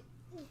you want to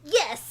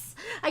yes,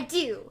 I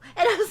do.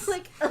 And I was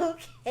like,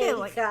 okay, Yeah,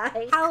 like,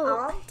 guys, how-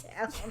 calm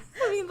down.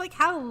 I mean, like,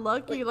 how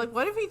lucky? Like,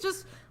 what if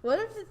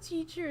the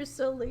teacher is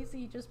so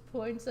lazy he just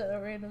points at a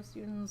random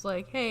student and is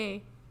like,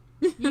 hey,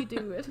 you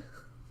do it.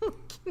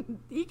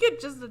 He could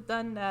just have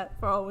done that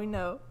for all we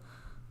know.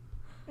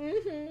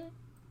 Mm-hmm.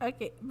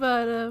 Okay,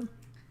 but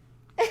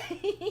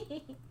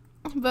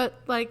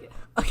like,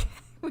 okay,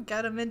 we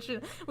gotta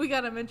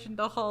mention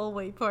the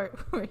hallway part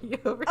where you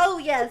over. Oh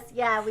yes,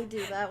 yeah, we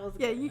do. That was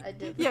Yeah, good. I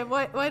did. yeah.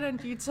 Why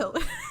don't you tell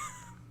it?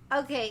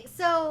 Okay,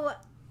 so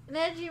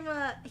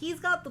Nejima, he's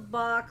got the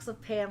box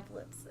of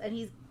pamphlets, and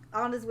he's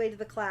on his way to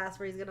the class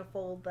where he's gonna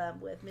fold them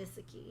with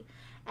Misaki.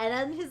 And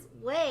on his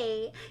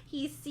way,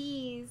 he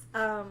sees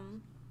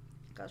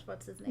gosh,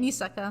 what's his name?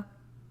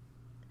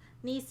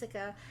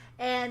 Nisaka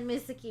and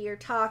Misaki are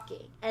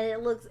talking,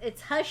 and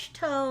it's hushed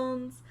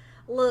tones,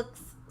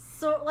 looks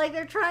so like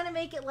they're trying to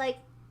make it like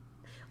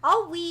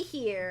all we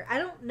hear. I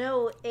don't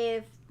know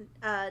if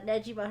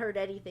Nejima heard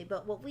anything,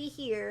 but what we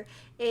hear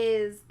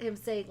is him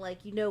saying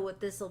like, you know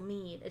what this'll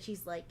mean, and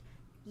she's like,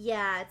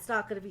 yeah, it's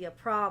not going to be a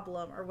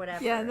problem or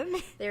whatever. Yeah, then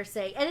they're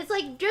saying, and it's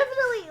like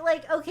definitely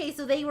like, okay,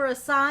 so they were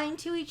assigned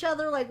to each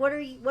other. Like, what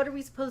are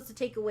we supposed to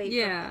take away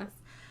from this?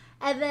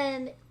 And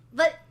then,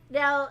 but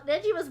now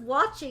Nejima's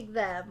watching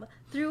them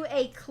through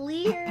a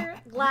clear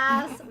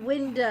glass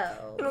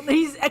window.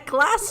 He's a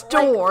glass Like,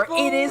 door.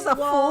 full It is a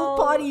wall.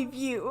 full body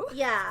view.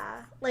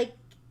 Yeah, like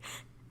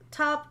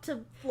top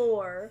to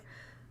floor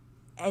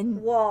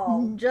And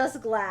wall,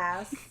 just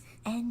glass.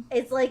 and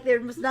It's like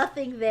there's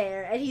nothing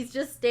there, and he's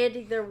just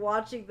standing there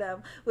watching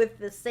them with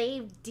the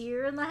same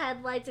deer in the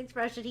headlights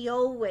expression he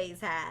always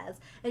has.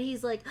 And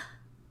he's like,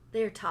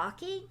 they're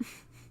talking?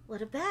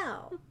 What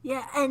about?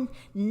 yeah, and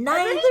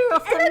neither he-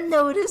 of them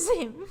notice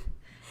him.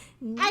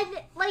 And,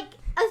 like,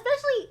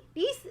 especially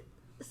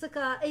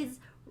Nisaka is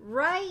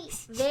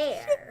right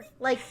there,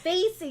 like,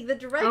 facing the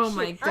direction Oh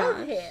my of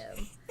gosh.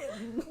 him.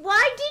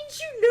 Why didn't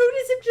you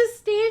notice him just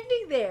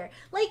standing there?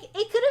 Like,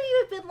 it could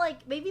have even been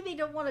like, maybe they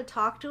don't want to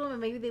talk to him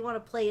and maybe they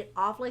want to play it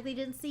off like they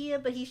didn't see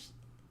him, but he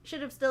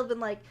should have still been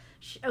like,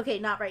 okay,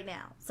 not right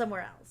now,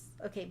 somewhere else.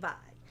 Okay, bye.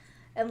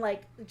 And,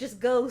 like, just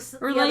go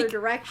Or the other like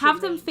direction.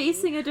 have them maybe.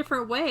 facing a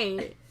different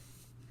way.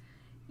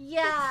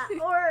 Yeah,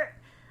 or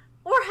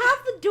have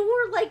the door,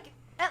 like,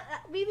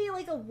 maybe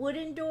like a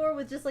wooden door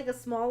with just like a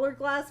smaller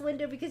glass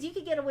window, because you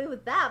could get away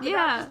with that, but not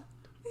Yeah.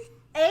 just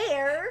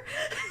air.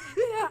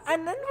 Yeah,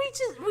 and then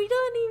we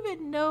don't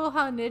even know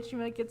how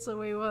Nejima gets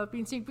away without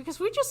being seen because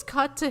we just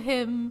cut to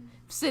him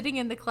sitting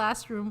in the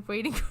classroom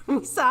waiting for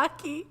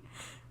Misaki.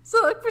 So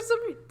like for some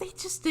reason they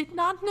just did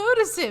not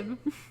notice him.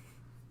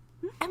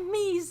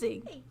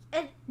 Amazing.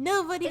 And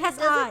Nobody it has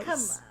doesn't eyes. come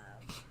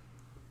up.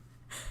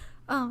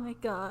 Oh my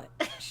god.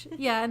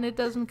 Yeah, and it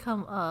doesn't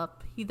come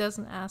up. He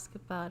doesn't ask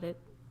about it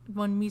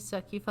when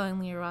Misaki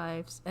finally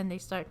arrives and they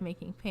start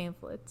making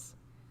pamphlets.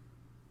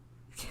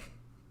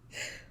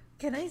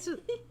 Can I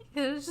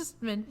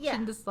just mention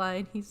Yeah. this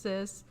line he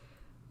says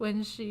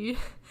when she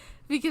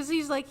because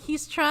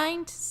he's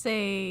trying to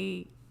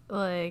say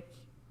like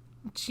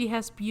she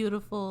has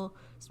beautiful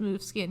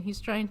smooth skin.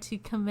 He's trying to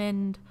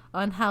commend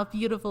on how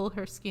beautiful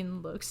her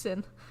skin looks,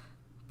 and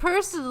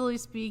personally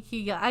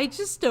speaking, I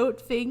just don't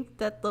think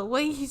that the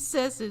way he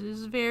says it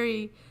is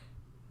very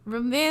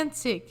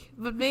romantic,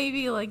 but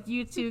maybe like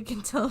you two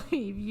can tell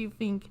me if you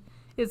think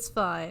it's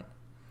fine.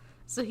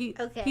 So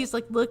he's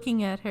like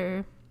looking at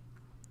her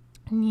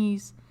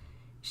and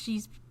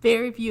she's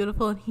very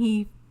beautiful, and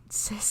he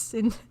says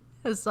in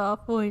a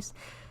soft voice,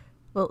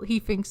 well, he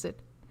thinks it,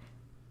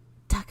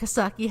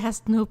 Takasaki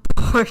has no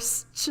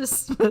pores,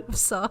 just smooth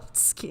soft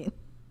skin.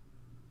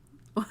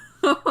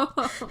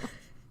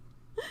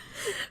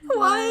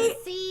 Why?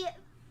 See,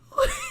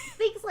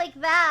 things like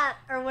that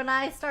are when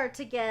I start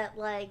to get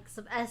like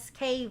some SK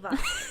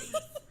vibes.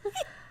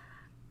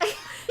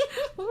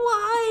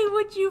 Why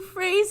would you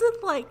phrase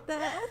it like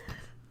that?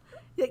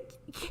 Like,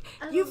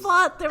 I you was-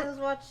 thought I was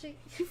watching.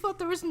 you thought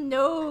there was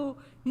no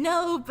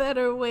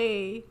better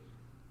way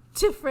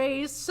to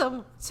phrase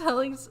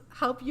telling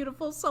how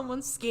beautiful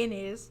someone's skin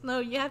is. No,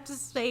 you have to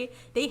say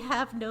they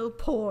have no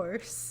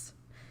pores.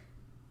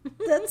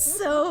 That's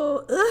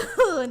so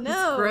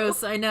no.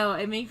 Gross, I know.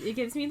 It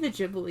gives me the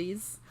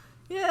Ghiblis.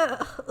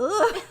 Yeah.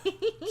 Ugh.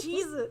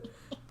 Jesus.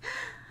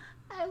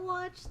 I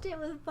watched it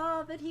with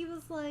Bob, and he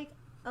was like,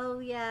 "Oh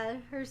yeah,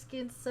 her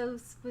skin's so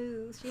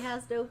smooth. She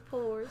has no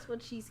pores. When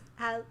she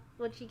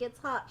gets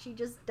hot, she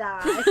just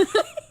dies."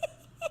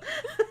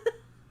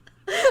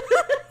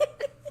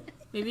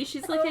 Maybe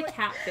she's like a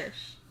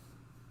catfish.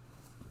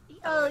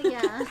 Oh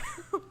yeah.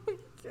 Oh my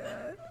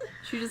god.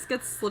 She just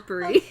gets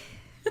slippery.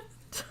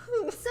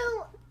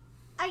 So,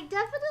 I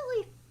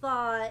definitely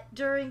thought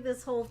during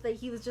this whole thing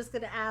he was just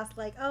gonna ask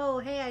like, "Oh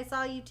hey, I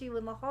saw you two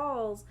in the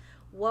halls.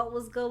 What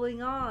was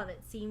going on?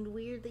 It seemed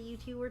weird that you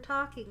two were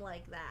talking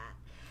like that."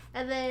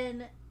 And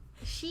then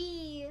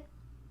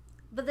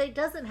but that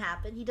doesn't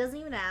happen. He doesn't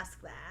even ask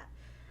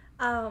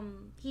that.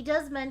 He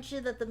does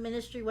mention that the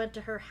ministry went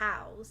to her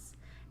house,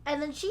 And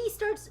then she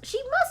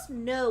must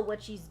know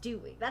what she's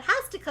doing. That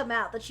has to come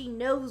out, that she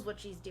knows what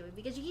she's doing,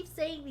 because she keeps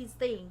saying these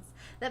things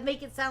that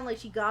make it sound like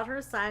she got her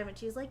assignment.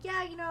 She's like,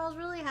 yeah, I was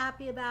really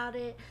happy about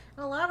it.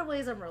 In a lot of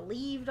ways, I'm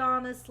relieved,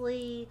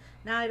 honestly.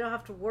 Now I don't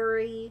have to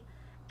worry.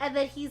 And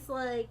then he's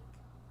like,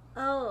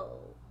 oh,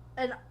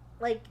 and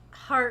like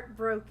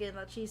heartbroken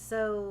that she's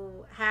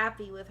so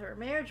happy with her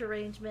marriage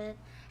arrangement.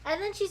 And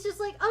then she's just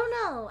like, oh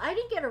no, I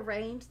didn't get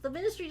arranged. The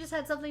ministry just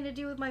had something to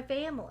do with my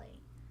family.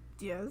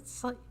 Yeah,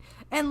 it's like,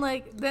 and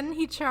like then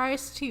he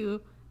tries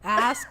to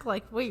ask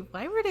like, wait,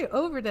 why were they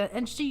over there?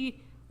 And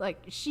she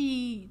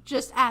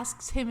just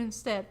asks him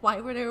instead, why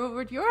were they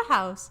over at your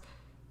house?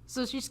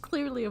 So she's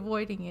clearly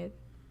avoiding it.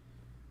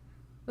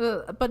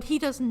 But he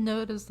doesn't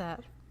notice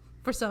that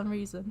for some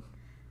reason.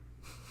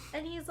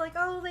 And he's like,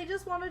 oh, they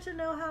just wanted to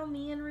know how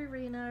me and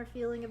Ririna are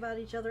feeling about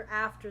each other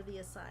after the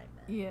assignment.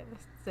 Yeah,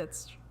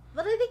 that's true.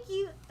 But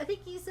I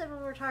think you said when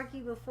we were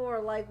talking before,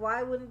 like,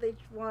 why wouldn't they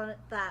want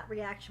that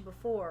reaction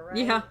before, right?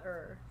 Yeah.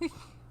 Or,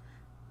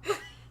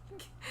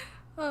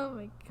 Oh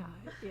my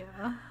god,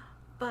 yeah.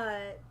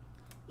 but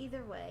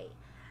either way,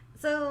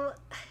 so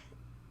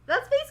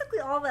that's basically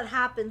all that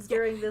happens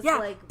during this. yeah,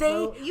 like,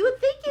 they- you would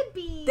think it'd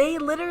be They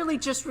literally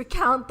just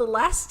recount the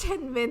last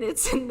 10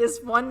 minutes in this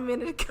 1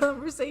 minute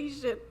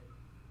conversation.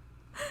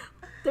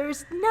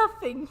 There's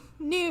nothing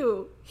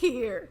new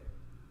here.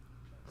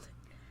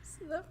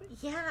 There's nothing.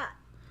 yeah.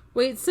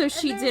 Wait, so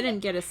she then- didn't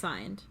get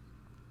assigned?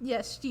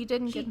 Yes, she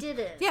didn't She get.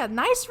 didn't. Yeah,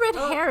 nice red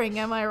Oh. herring.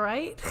 Am I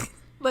right?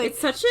 Like,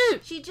 It's such a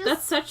She just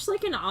that's such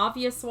like an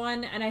obvious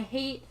one, and I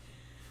hate.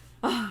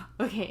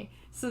 Okay,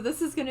 so this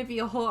is gonna be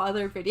a whole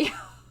other video.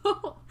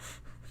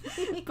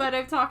 But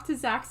I've talked to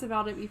Zax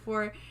about it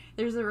before.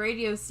 There's a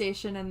radio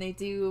station, and they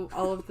do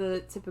all of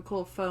the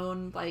typical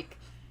phone like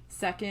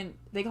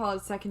they call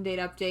it second date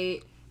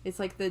update. It's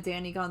like the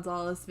Danny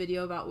Gonzalez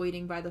video about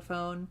waiting by the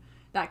phone,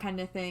 that kind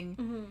of thing.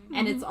 Mm-hmm.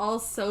 And it's all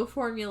so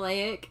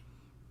formulaic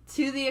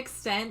to the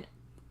extent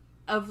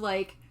of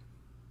like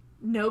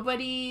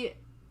nobody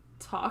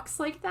talks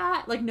like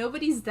that. Like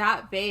nobody's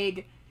that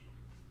vague.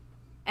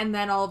 And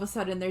then all of a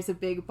sudden there's a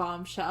big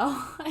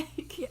bombshell.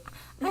 Like,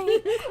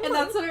 and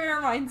that's what it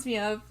reminds me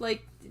of.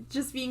 Like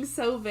just being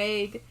so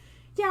vague.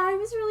 Yeah, I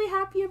was really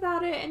happy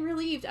about it and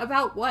relieved.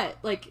 About what?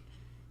 Like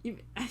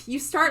you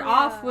start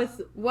off Yeah.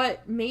 with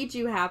what made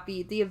you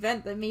happy, the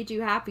event that made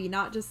you happy,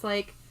 not just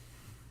like,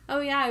 oh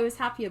yeah, I was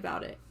happy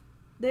about it.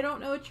 They don't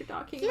know what you're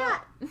talking Yeah.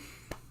 about.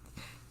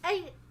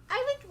 I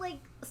think like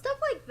stuff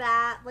like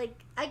that, like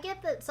I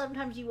get that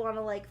sometimes you want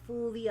to like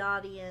fool the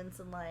audience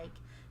and like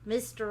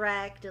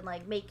misdirect and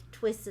like make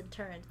twists and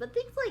turns, but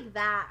things like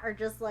that are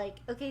just like,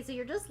 okay, so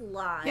you're just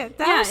lying. yeah,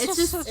 that Yeah, was it's just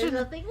just- such There's an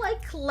nothing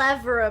like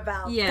clever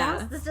about Yeah.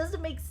 this. This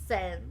doesn't make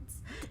sense.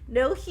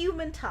 No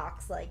human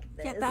talks like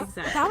this. Yeah, that,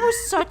 Exactly. that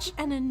was such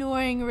an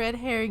annoying red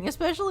herring,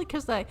 especially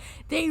because like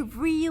they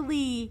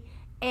really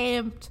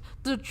amped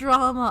the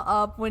drama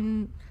up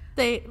when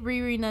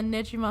Ririna and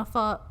Nejima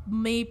thought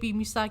maybe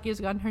Misaki has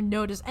gotten her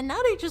notice, and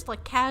now they just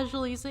like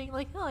casually saying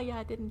like, oh yeah,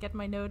 I didn't get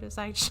my notice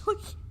actually.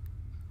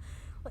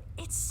 Like,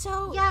 it's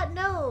so Yeah,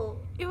 no.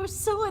 it was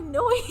so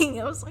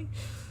annoying. I was like,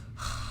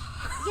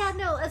 Yeah,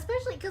 no,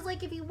 especially because,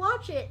 like, if you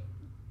watch it,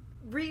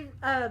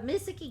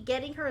 Misaki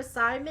getting her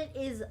assignment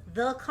is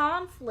the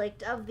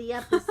conflict of the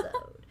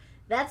episode.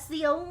 That's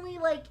the only,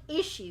 like,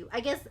 issue. I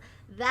guess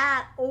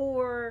that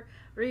or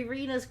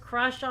Ririna's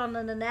crush on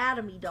an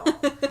anatomy doll.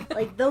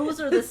 Like, those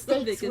are the That's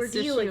the stakes we're biggest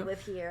dealing issue.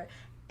 with here.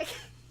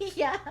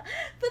 Yeah,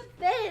 but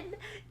then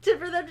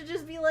for them to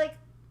just be like,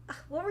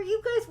 what were you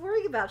guys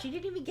worried about? She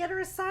didn't even get her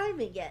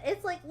assignment yet.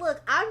 It's like,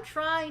 look, I'm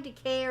trying to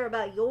care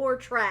about your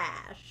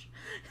trash.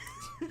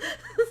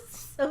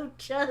 So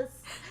just,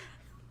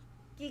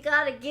 you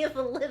gotta give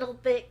a little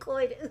bit,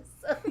 coitus.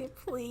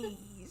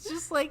 please,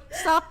 just like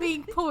stop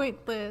being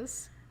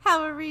pointless.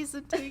 Have a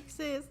reason to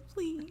exist,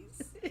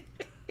 please.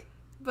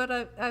 But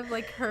I've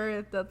like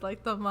heard that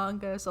like the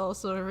manga is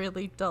also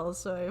really dull,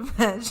 so I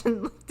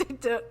imagine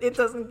like, it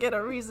doesn't get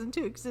a reason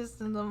to exist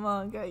in the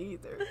manga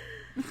either.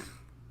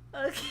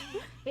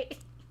 Okay.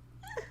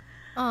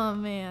 Oh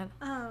man.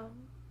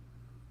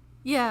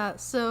 Yeah,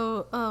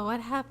 so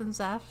what happens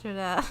after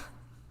that?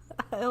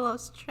 I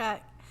lost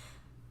track.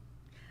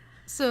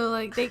 So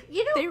like they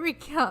You know- they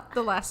recount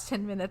the last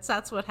 10 minutes.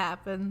 That's what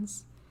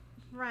happens.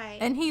 Right.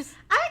 And he's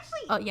I actually,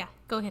 oh yeah,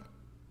 go ahead.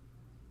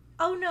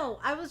 oh no,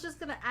 I was just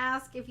gonna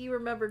ask if you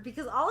remembered,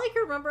 because all I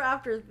can remember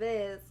after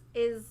this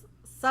is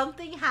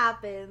something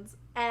happens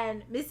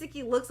and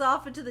Misaki looks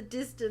off into the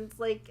distance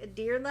like a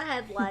deer in the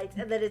headlights,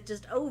 and then it's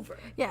just over.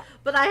 Yeah.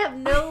 But I have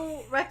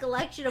no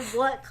recollection of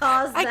what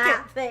caused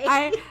that thing.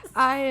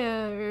 I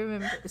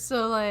remember.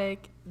 So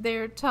like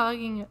they're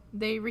talking,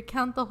 they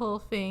recount the whole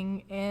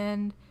thing,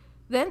 and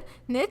then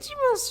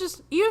Nejima's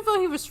just, even though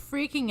he was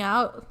freaking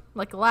out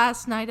like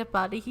last night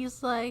about it,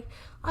 he's like,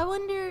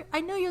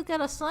 I know you'll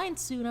get assigned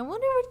soon. I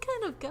wonder what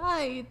kind of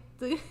guy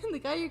the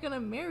guy you're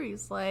gonna marry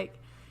is like.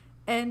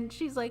 And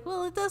she's like,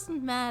 well, it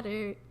doesn't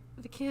matter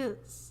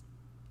because,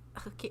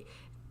 okay,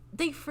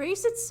 they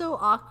phrase it so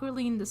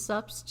awkwardly in the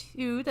subs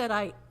too that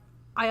I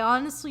I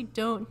honestly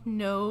don't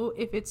know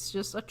if it's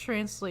just a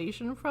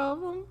translation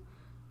problem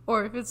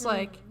or if it's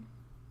like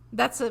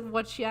that's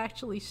what she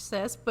actually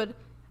says, but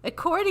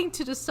according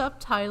to the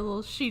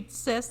subtitles, she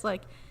says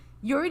like,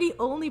 "You're the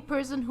only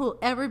person who'll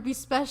ever be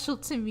special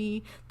to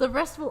me. The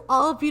rest will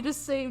all be the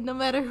same no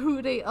matter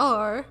who they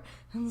are."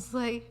 And it's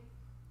like,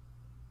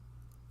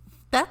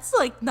 that's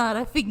like not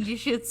a thing you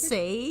should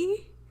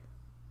say.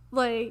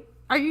 Like,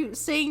 are you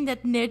saying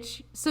that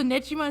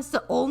Nejima is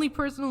the only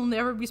person who'll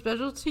never be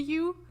special to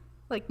you?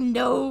 Like,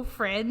 no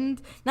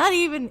friend? Not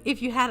even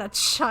if you had a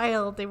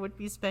child, they would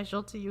be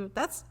special to you.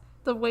 That's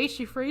the way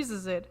she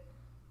phrases it.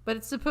 But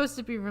it's supposed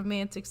to be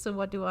romantic, so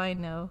what do I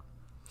know?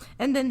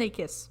 And then they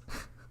kiss.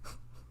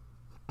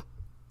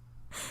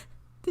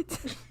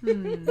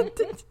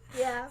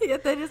 Yeah. Yeah,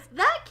 that is.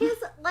 That kiss,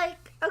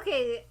 like,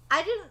 okay,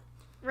 I didn't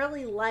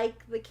really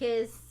like the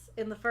kiss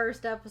in the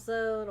first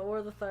episode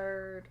or the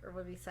third or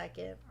maybe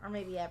second or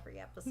maybe every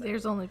episode.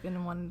 There's only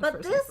been one in the but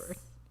first this, episode.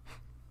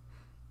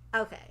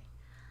 okay.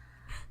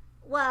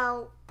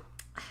 Well,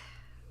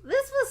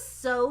 this was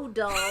so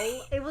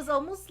dull. It was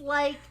almost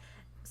like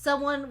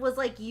someone was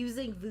like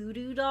using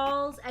voodoo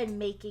dolls and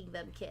making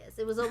them kiss.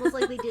 It was almost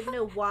like they didn't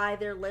know why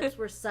their lips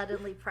were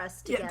suddenly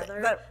pressed Yeah,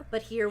 together.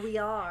 But here we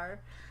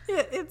are.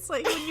 Yeah, it's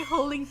like when you're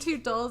holding two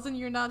dolls and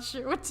you're not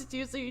sure what to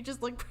do, so you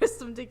just like press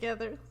them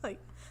together. Like,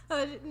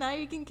 now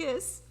you can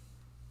kiss.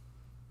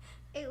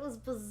 It was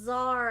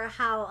bizarre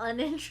how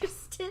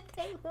uninterested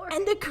they were.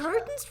 And the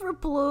curtains were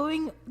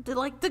blowing.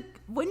 The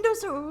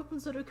windows are open,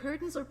 so the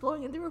curtains are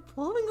blowing, and they were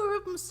blowing over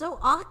them so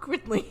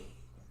awkwardly.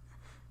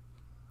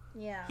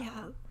 Yeah.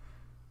 Yeah.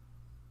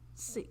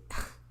 See.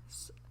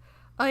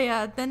 Oh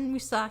yeah. Then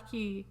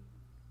Misaki.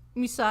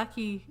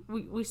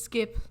 We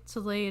skip to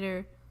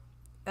later,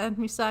 and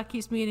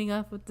Misaki's meeting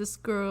up with this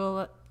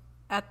girl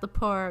at the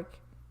park,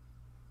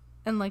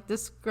 and like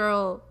this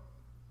girl,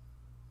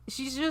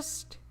 she's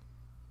just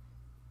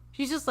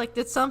like,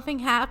 did something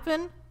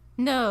happen?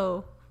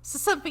 No. So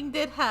something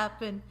did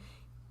happen.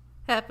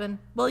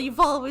 Well, you've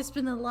always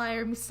been a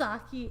liar,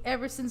 Misaki,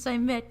 ever since I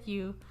met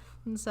you.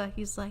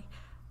 Misaki's like,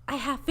 I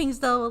have things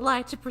that I will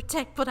lie to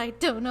protect, but I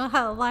don't know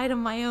how to lie to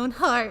my own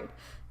heart.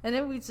 And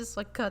then we just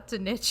like cut to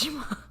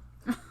Nejima.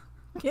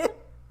 Yeah.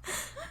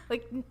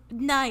 Like,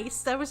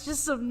 nice. That was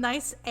just some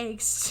nice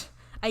angst,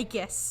 I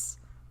guess.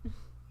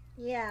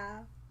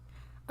 Yeah.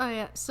 Oh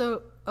yeah.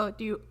 So,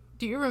 do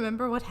you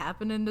remember what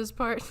happened in this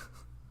part?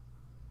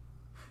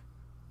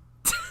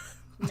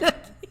 No.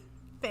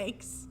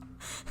 Thanks.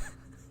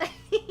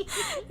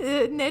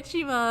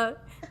 Nejima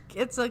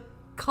gets a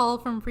call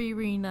from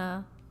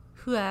Ririna,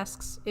 who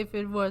asks if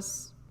it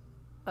was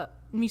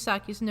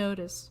Misaki's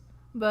notice,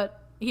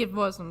 but it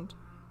wasn't.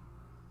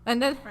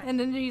 And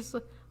then she's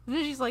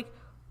like,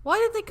 "Why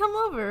did they come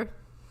over?"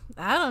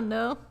 "I don't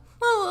know."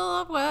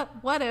 "Oh, well,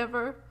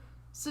 whatever."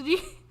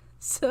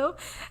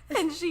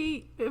 And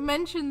she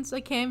mentions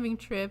a camping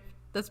trip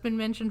that's been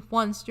mentioned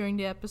once during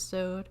the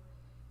episode.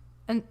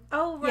 And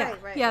Oh,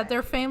 right. yeah,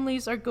 their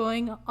families are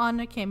going on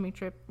a camping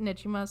trip,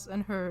 Nejima's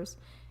and hers,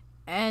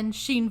 and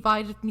she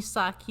invited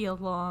Misaki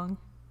along.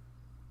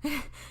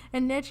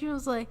 And Nejima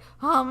was like,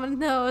 "Oh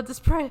no,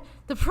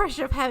 the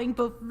pressure of having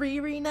both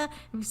Ririna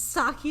and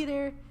Misaki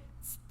there,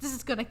 this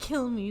is gonna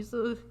kill me."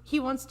 So he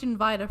wants to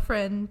invite a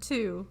friend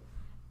too,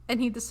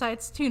 and he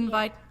decides to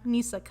invite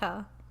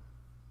Nisaka,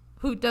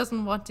 who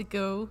doesn't want to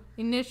go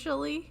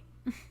initially,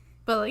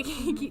 but like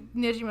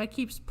Nejima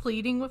keeps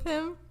pleading with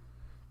him,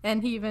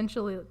 and he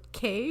eventually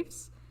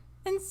caves.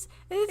 And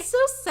it's so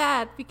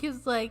sad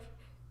because like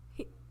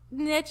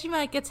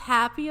Nejima gets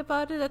happy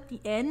about it at the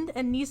end,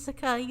 and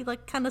Nisaka, he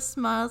like kind of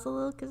smiles a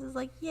little because it's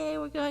like, "Yay,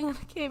 we're going on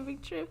a camping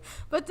trip."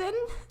 But then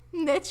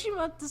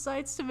Nejima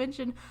decides to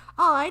mention,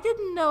 "Oh, I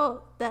didn't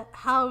know that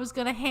how I was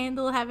gonna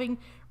handle having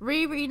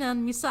Ririna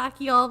and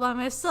Misaki all by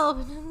myself."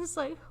 And then it's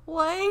like,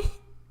 "Why?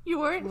 You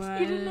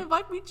didn't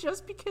invite me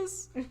just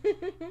because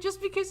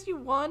you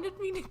wanted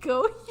me to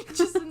go? You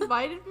just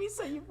invited me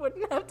so you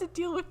wouldn't have to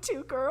deal with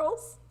two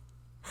girls?"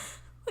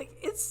 Like,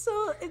 it's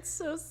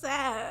so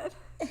sad.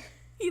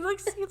 He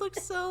looks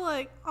so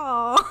like,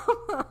 "Aw."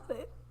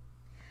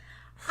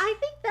 I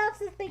think that's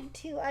the thing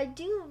too. I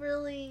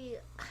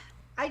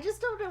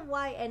just don't know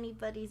why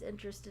anybody's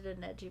interested in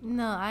Nejima.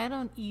 No, I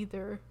don't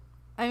either.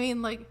 I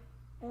mean, like,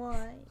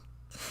 Why?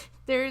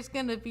 there's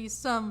gonna be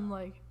some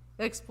like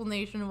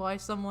explanation why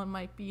someone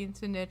might be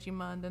into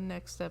Nejima in the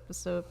next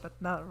episode,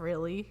 but not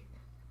really.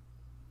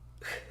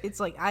 It's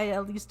like, I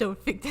at least don't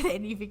think that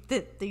anything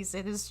that they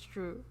said is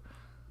true.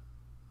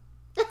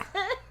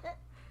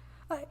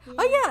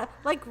 Oh yeah,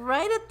 like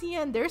right at the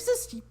end, there's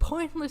this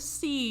pointless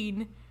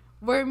scene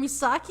where we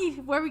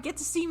get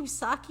to see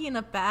Misaki in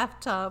a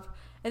bathtub,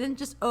 and then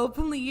just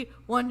openly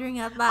wondering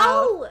out loud,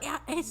 Oh, "Yeah,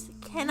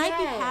 can I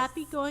be yes.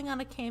 happy going on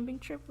a camping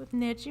trip with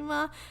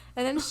Nejima?"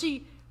 And then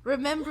she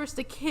remembers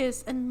the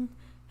kiss, and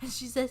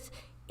she says,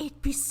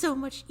 "It'd be so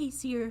much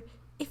easier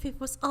if it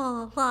was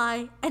all a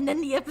lie." And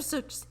then the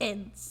episode just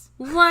ends.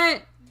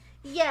 What?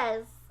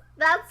 Yes.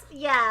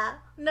 Yeah.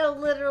 No,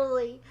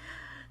 literally.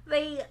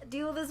 they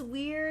do this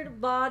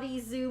weird body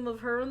zoom of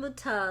her in the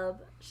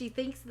tub. She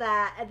thinks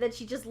that, and then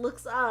she just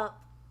looks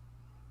up.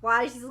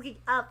 Why she's looking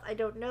up, I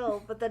don't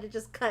know, but then it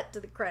just cut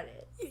to the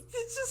credits.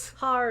 It's just,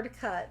 Hard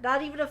cut,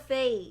 not even a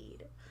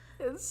fade.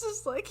 it's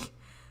just like,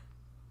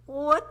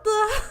 what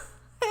the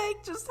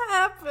heck just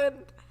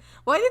happened?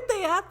 Why did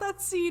they add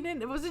that scene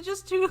in? Was it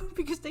just too,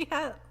 because they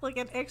had like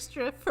an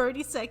extra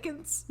 30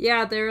 seconds?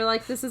 Yeah, they were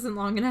like, this isn't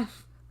long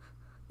enough.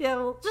 Yeah,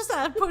 well, just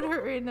put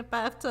her in a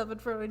bathtub and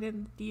throw it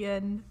in at the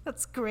end.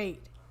 That's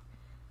great.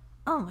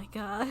 Oh my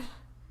god.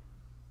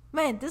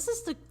 Man, this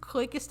is the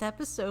quickest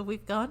episode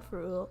we've gone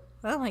through.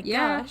 Oh my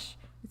Yeah. gosh.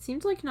 It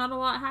seems like not a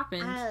lot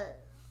happened.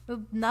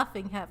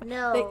 Nothing happened.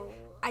 No.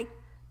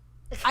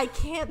 I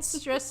can't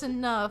stress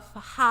enough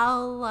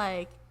how,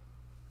 like,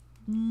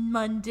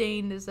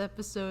 mundane this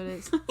episode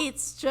is.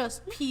 It's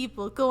just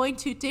people going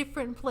to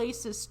different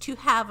places to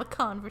have a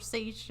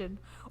conversation.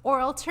 Or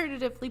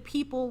alternatively,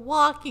 people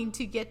walking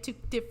to get to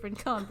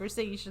different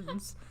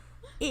conversations.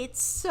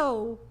 It's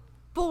so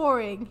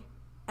boring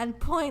and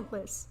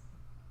pointless.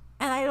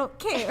 And I don't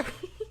care.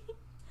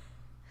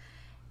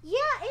 Yeah,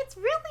 it's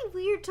really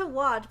weird to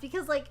watch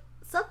because, like,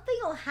 something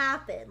will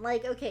happen.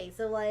 Like, okay,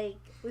 so, like,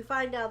 we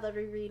find out that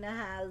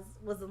Ririna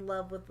was in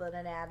love with an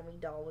anatomy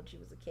doll when she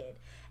was a kid.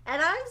 And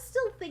I'm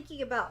still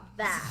thinking about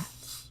that.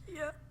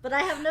 Yeah. But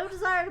I have no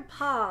desire to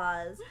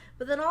pause.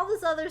 But then all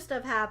this other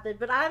stuff happened.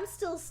 But I'm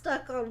still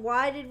stuck on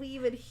why did we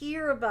even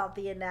hear about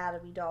the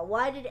anatomy doll?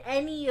 Why did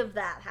any of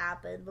that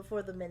happen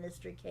before the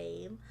ministry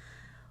came?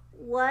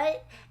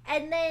 What?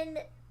 And then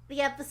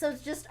the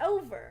episode's just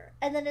over.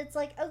 And then it's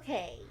like,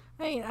 okay,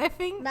 I mean, I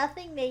think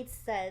nothing made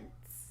sense.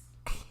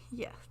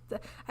 yeah,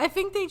 I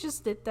think they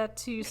just did that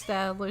to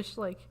establish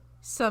like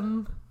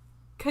some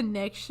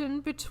connection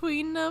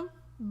between them.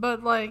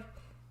 But like,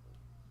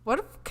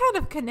 what kind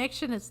of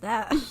connection is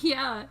that?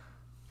 Yeah.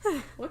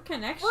 What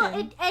connection? Well,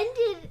 it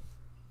ended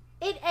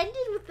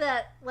with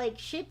that, like,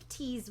 ship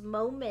tease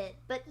moment,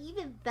 but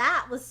even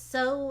that was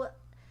so...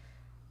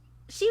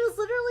 She was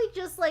literally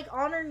just, like,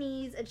 on her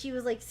knees, and she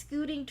was, like,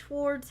 scooting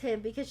towards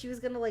him because she was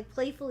gonna, like,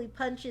 playfully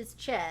punch his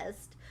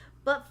chest,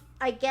 but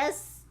I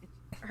guess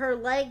her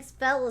legs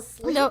fell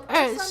asleep No,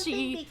 or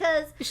something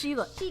because she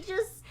like she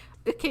just...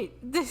 okay.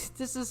 This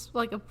is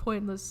like a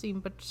pointless scene,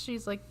 but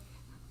she's like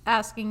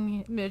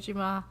asking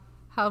Mijima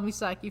how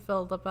Misaki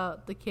felt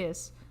about the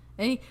kiss.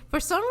 And for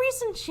some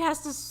reason, she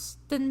has this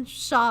then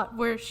shot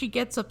where she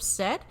gets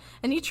upset,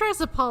 and he tries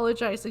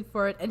apologizing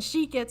for it, and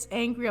she gets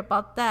angry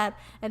about that,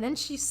 and then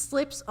she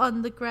slips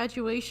on the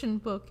graduation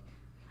book,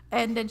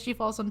 and then she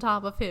falls on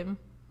top of him,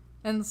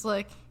 and it's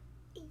like,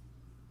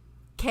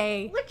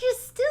 okay. Which is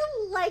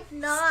still, like,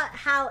 not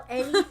how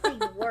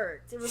anything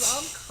works. It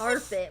was on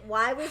carpet.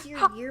 Why was your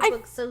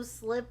yearbook so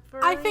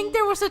slippery? I think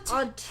there was a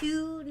on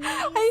two knees.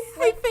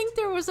 I think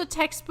there was a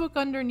textbook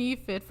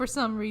underneath it for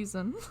some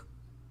reason.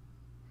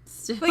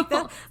 Still. Like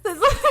that.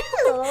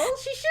 Still,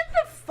 she shouldn't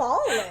have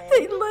fallen.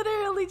 They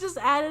literally just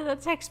added a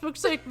textbook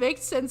so it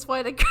makes sense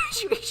why the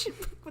graduation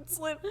book would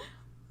slip.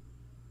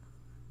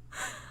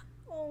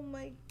 Oh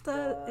my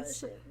That gosh.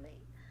 is-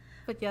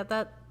 But yeah,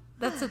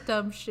 that's a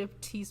dumb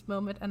ship tease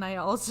moment, and I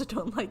also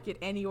don't like it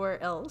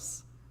anywhere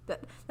else.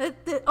 That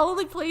the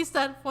only place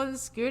that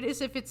one's good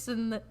is if it's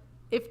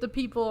if the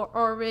people are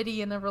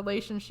already in a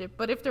relationship.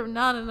 But if they're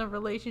not in a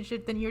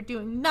relationship, then you're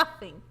doing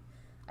nothing.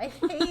 I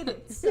hate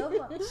it so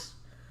much.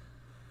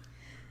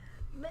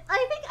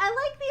 I think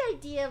I like the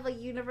idea of a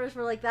universe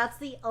where, like, that's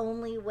the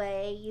only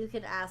way you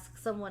can ask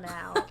someone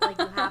out. Like,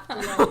 you have to,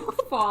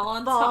 like, Fall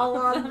on fall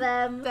top of on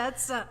them.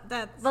 That's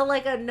But,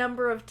 like, a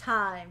number of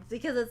times.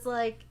 Because it's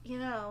like, you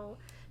know,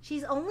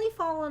 she's only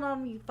fallen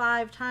on me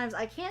 5 times.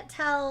 I can't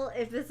tell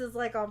if this is,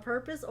 like, on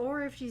purpose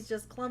or if she's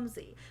just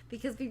clumsy.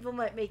 Because people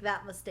might make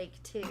that mistake,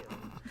 too.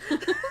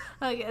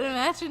 like,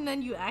 imagine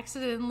then you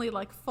accidentally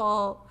like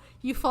fall.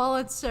 You fall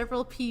on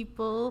several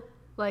people.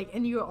 Like,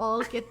 and you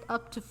all get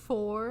up to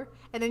 4,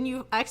 and then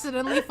you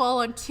accidentally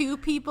fall on 2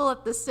 people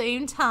at the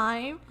same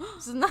time.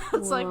 So now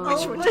it's like,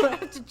 which one do I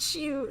have to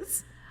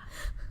choose?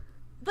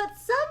 But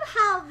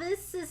somehow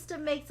this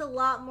system makes a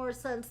lot more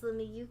sense than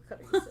the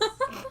Yukari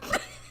system.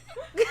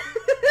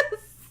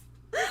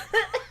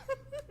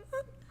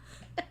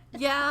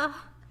 Yeah.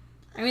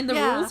 I mean, the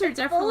Yeah. rules are It's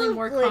definitely full of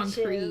more glitches.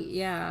 concrete.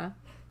 Yeah.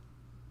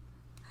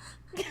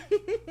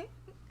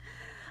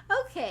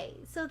 Okay,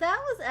 so that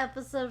was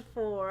episode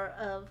 4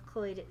 of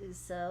Koi de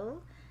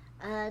Uso.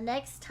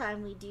 Next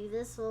time we do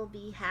this, we'll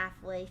be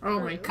halfway through. Oh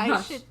my I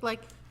Gosh. should,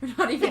 like, We're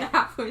not even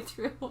halfway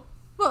through.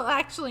 well,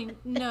 actually,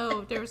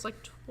 no, there was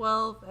like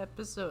 12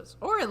 episodes.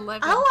 Or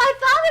 11. Oh, I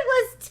thought it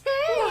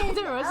was 10!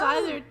 There was Oh.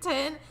 either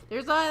 10,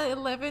 there's either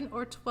 11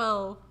 or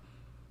 12.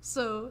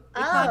 So it's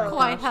Oh. not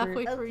quite Gosh,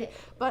 halfway okay. through.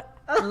 But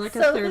We're like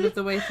a So third we- of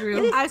the way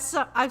through.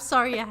 I'm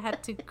sorry I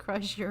had to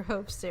crush your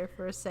hopes there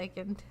for a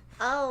second.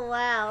 Oh,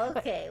 wow,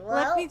 okay. Well,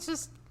 Let me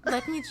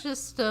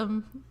just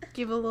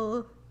give a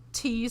little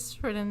tease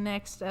for the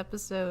next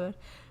episode.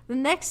 The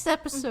next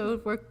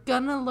episode, we're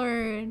gonna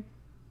learn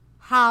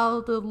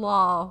how the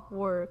law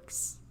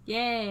works.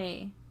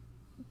 Yay.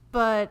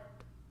 But,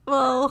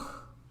 well,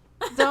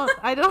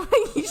 I don't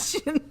think you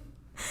should.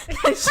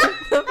 I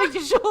don't think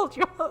you should hold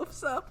your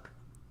hopes up.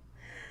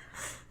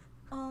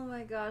 Oh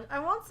my gosh. I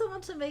want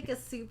someone to make a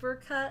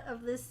super cut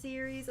of this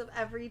series of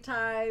every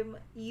time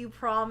you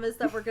promise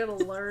that we're going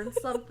to learn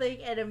something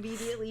and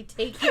immediately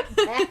take it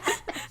back.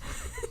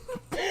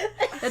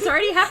 It's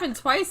already happened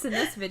twice in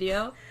this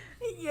video.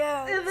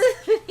 Yeah. In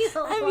this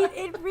video. I mean,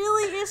 it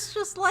really is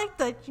just like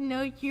that. You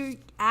know, you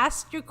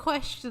ask your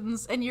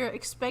questions and you're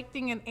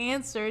expecting an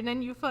answer, and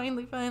then you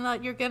finally find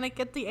out you're gonna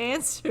get the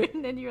answer,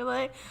 and then you're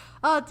like,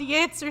 oh, the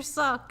answer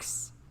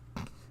sucks.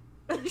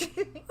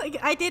 Like,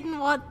 I didn't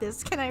want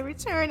this. Can I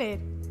return it?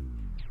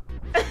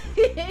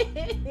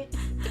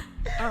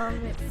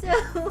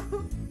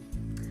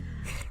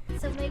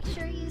 So make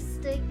sure you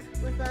stick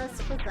with us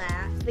for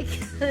that,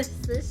 because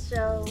this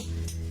show,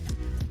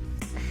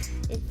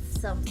 it's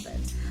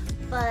something.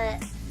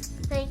 But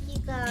thank you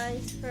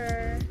guys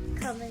for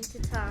coming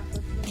to talk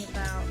with me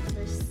about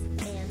this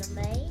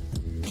anime.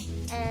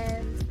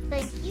 And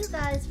thank you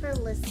guys for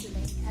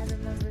listening. And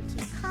remember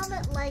to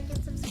comment, like,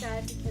 and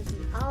subscribe, because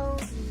we all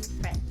need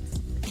friends.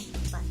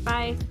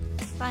 Bye.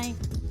 Bye. Bye.